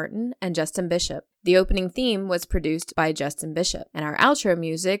Will Martin and Justin Bishop. The opening theme was produced by Justin Bishop, and our outro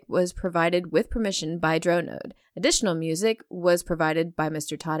music was provided with permission by Dronode. Additional music was provided by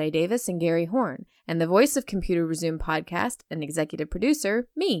Mr. Todd A. Davis and Gary Horn, and the voice of Computer Resume podcast and executive producer,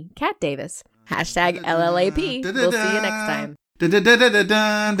 me, Kat Davis. Hashtag LLAP. We'll see you next time.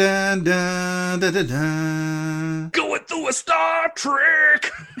 Going through a Star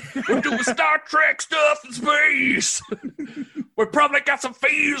Trek. We're doing Star Trek stuff in space. We probably got some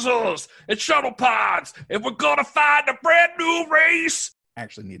phasers and shuttle pods, and we're gonna find a brand new race. I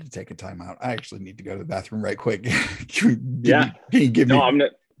actually need to take a time out. I actually need to go to the bathroom right quick. Can you give me a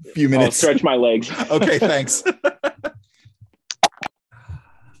few minutes? I'll stretch my legs. Okay, thanks.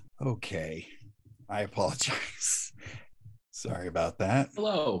 Okay. I apologize. Sorry about that.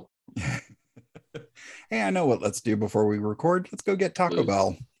 Hello. Hey, I know what let's do before we record. Let's go get Taco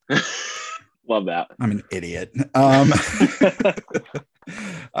Bell. Love that. I'm an idiot. All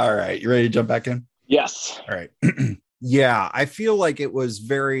right. You ready to jump back in? Yes. All right. Yeah, I feel like it was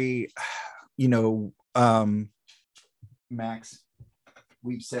very, Max,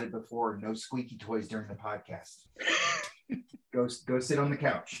 we've said it before, no squeaky toys during the podcast. Go sit on the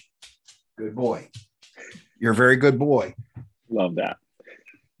couch. Good boy. You're a very good boy. Love that.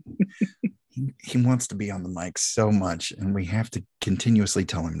 He wants to be on the mic so much, and we have to continuously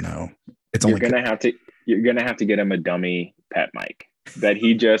tell him no. You're gonna have to get him a dummy pet mic that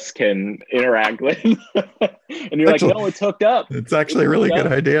he just can interact with. And you're like, no, it's hooked up. It's actually a really good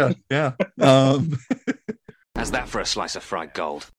idea. Yeah. How's that for a slice of fried gold?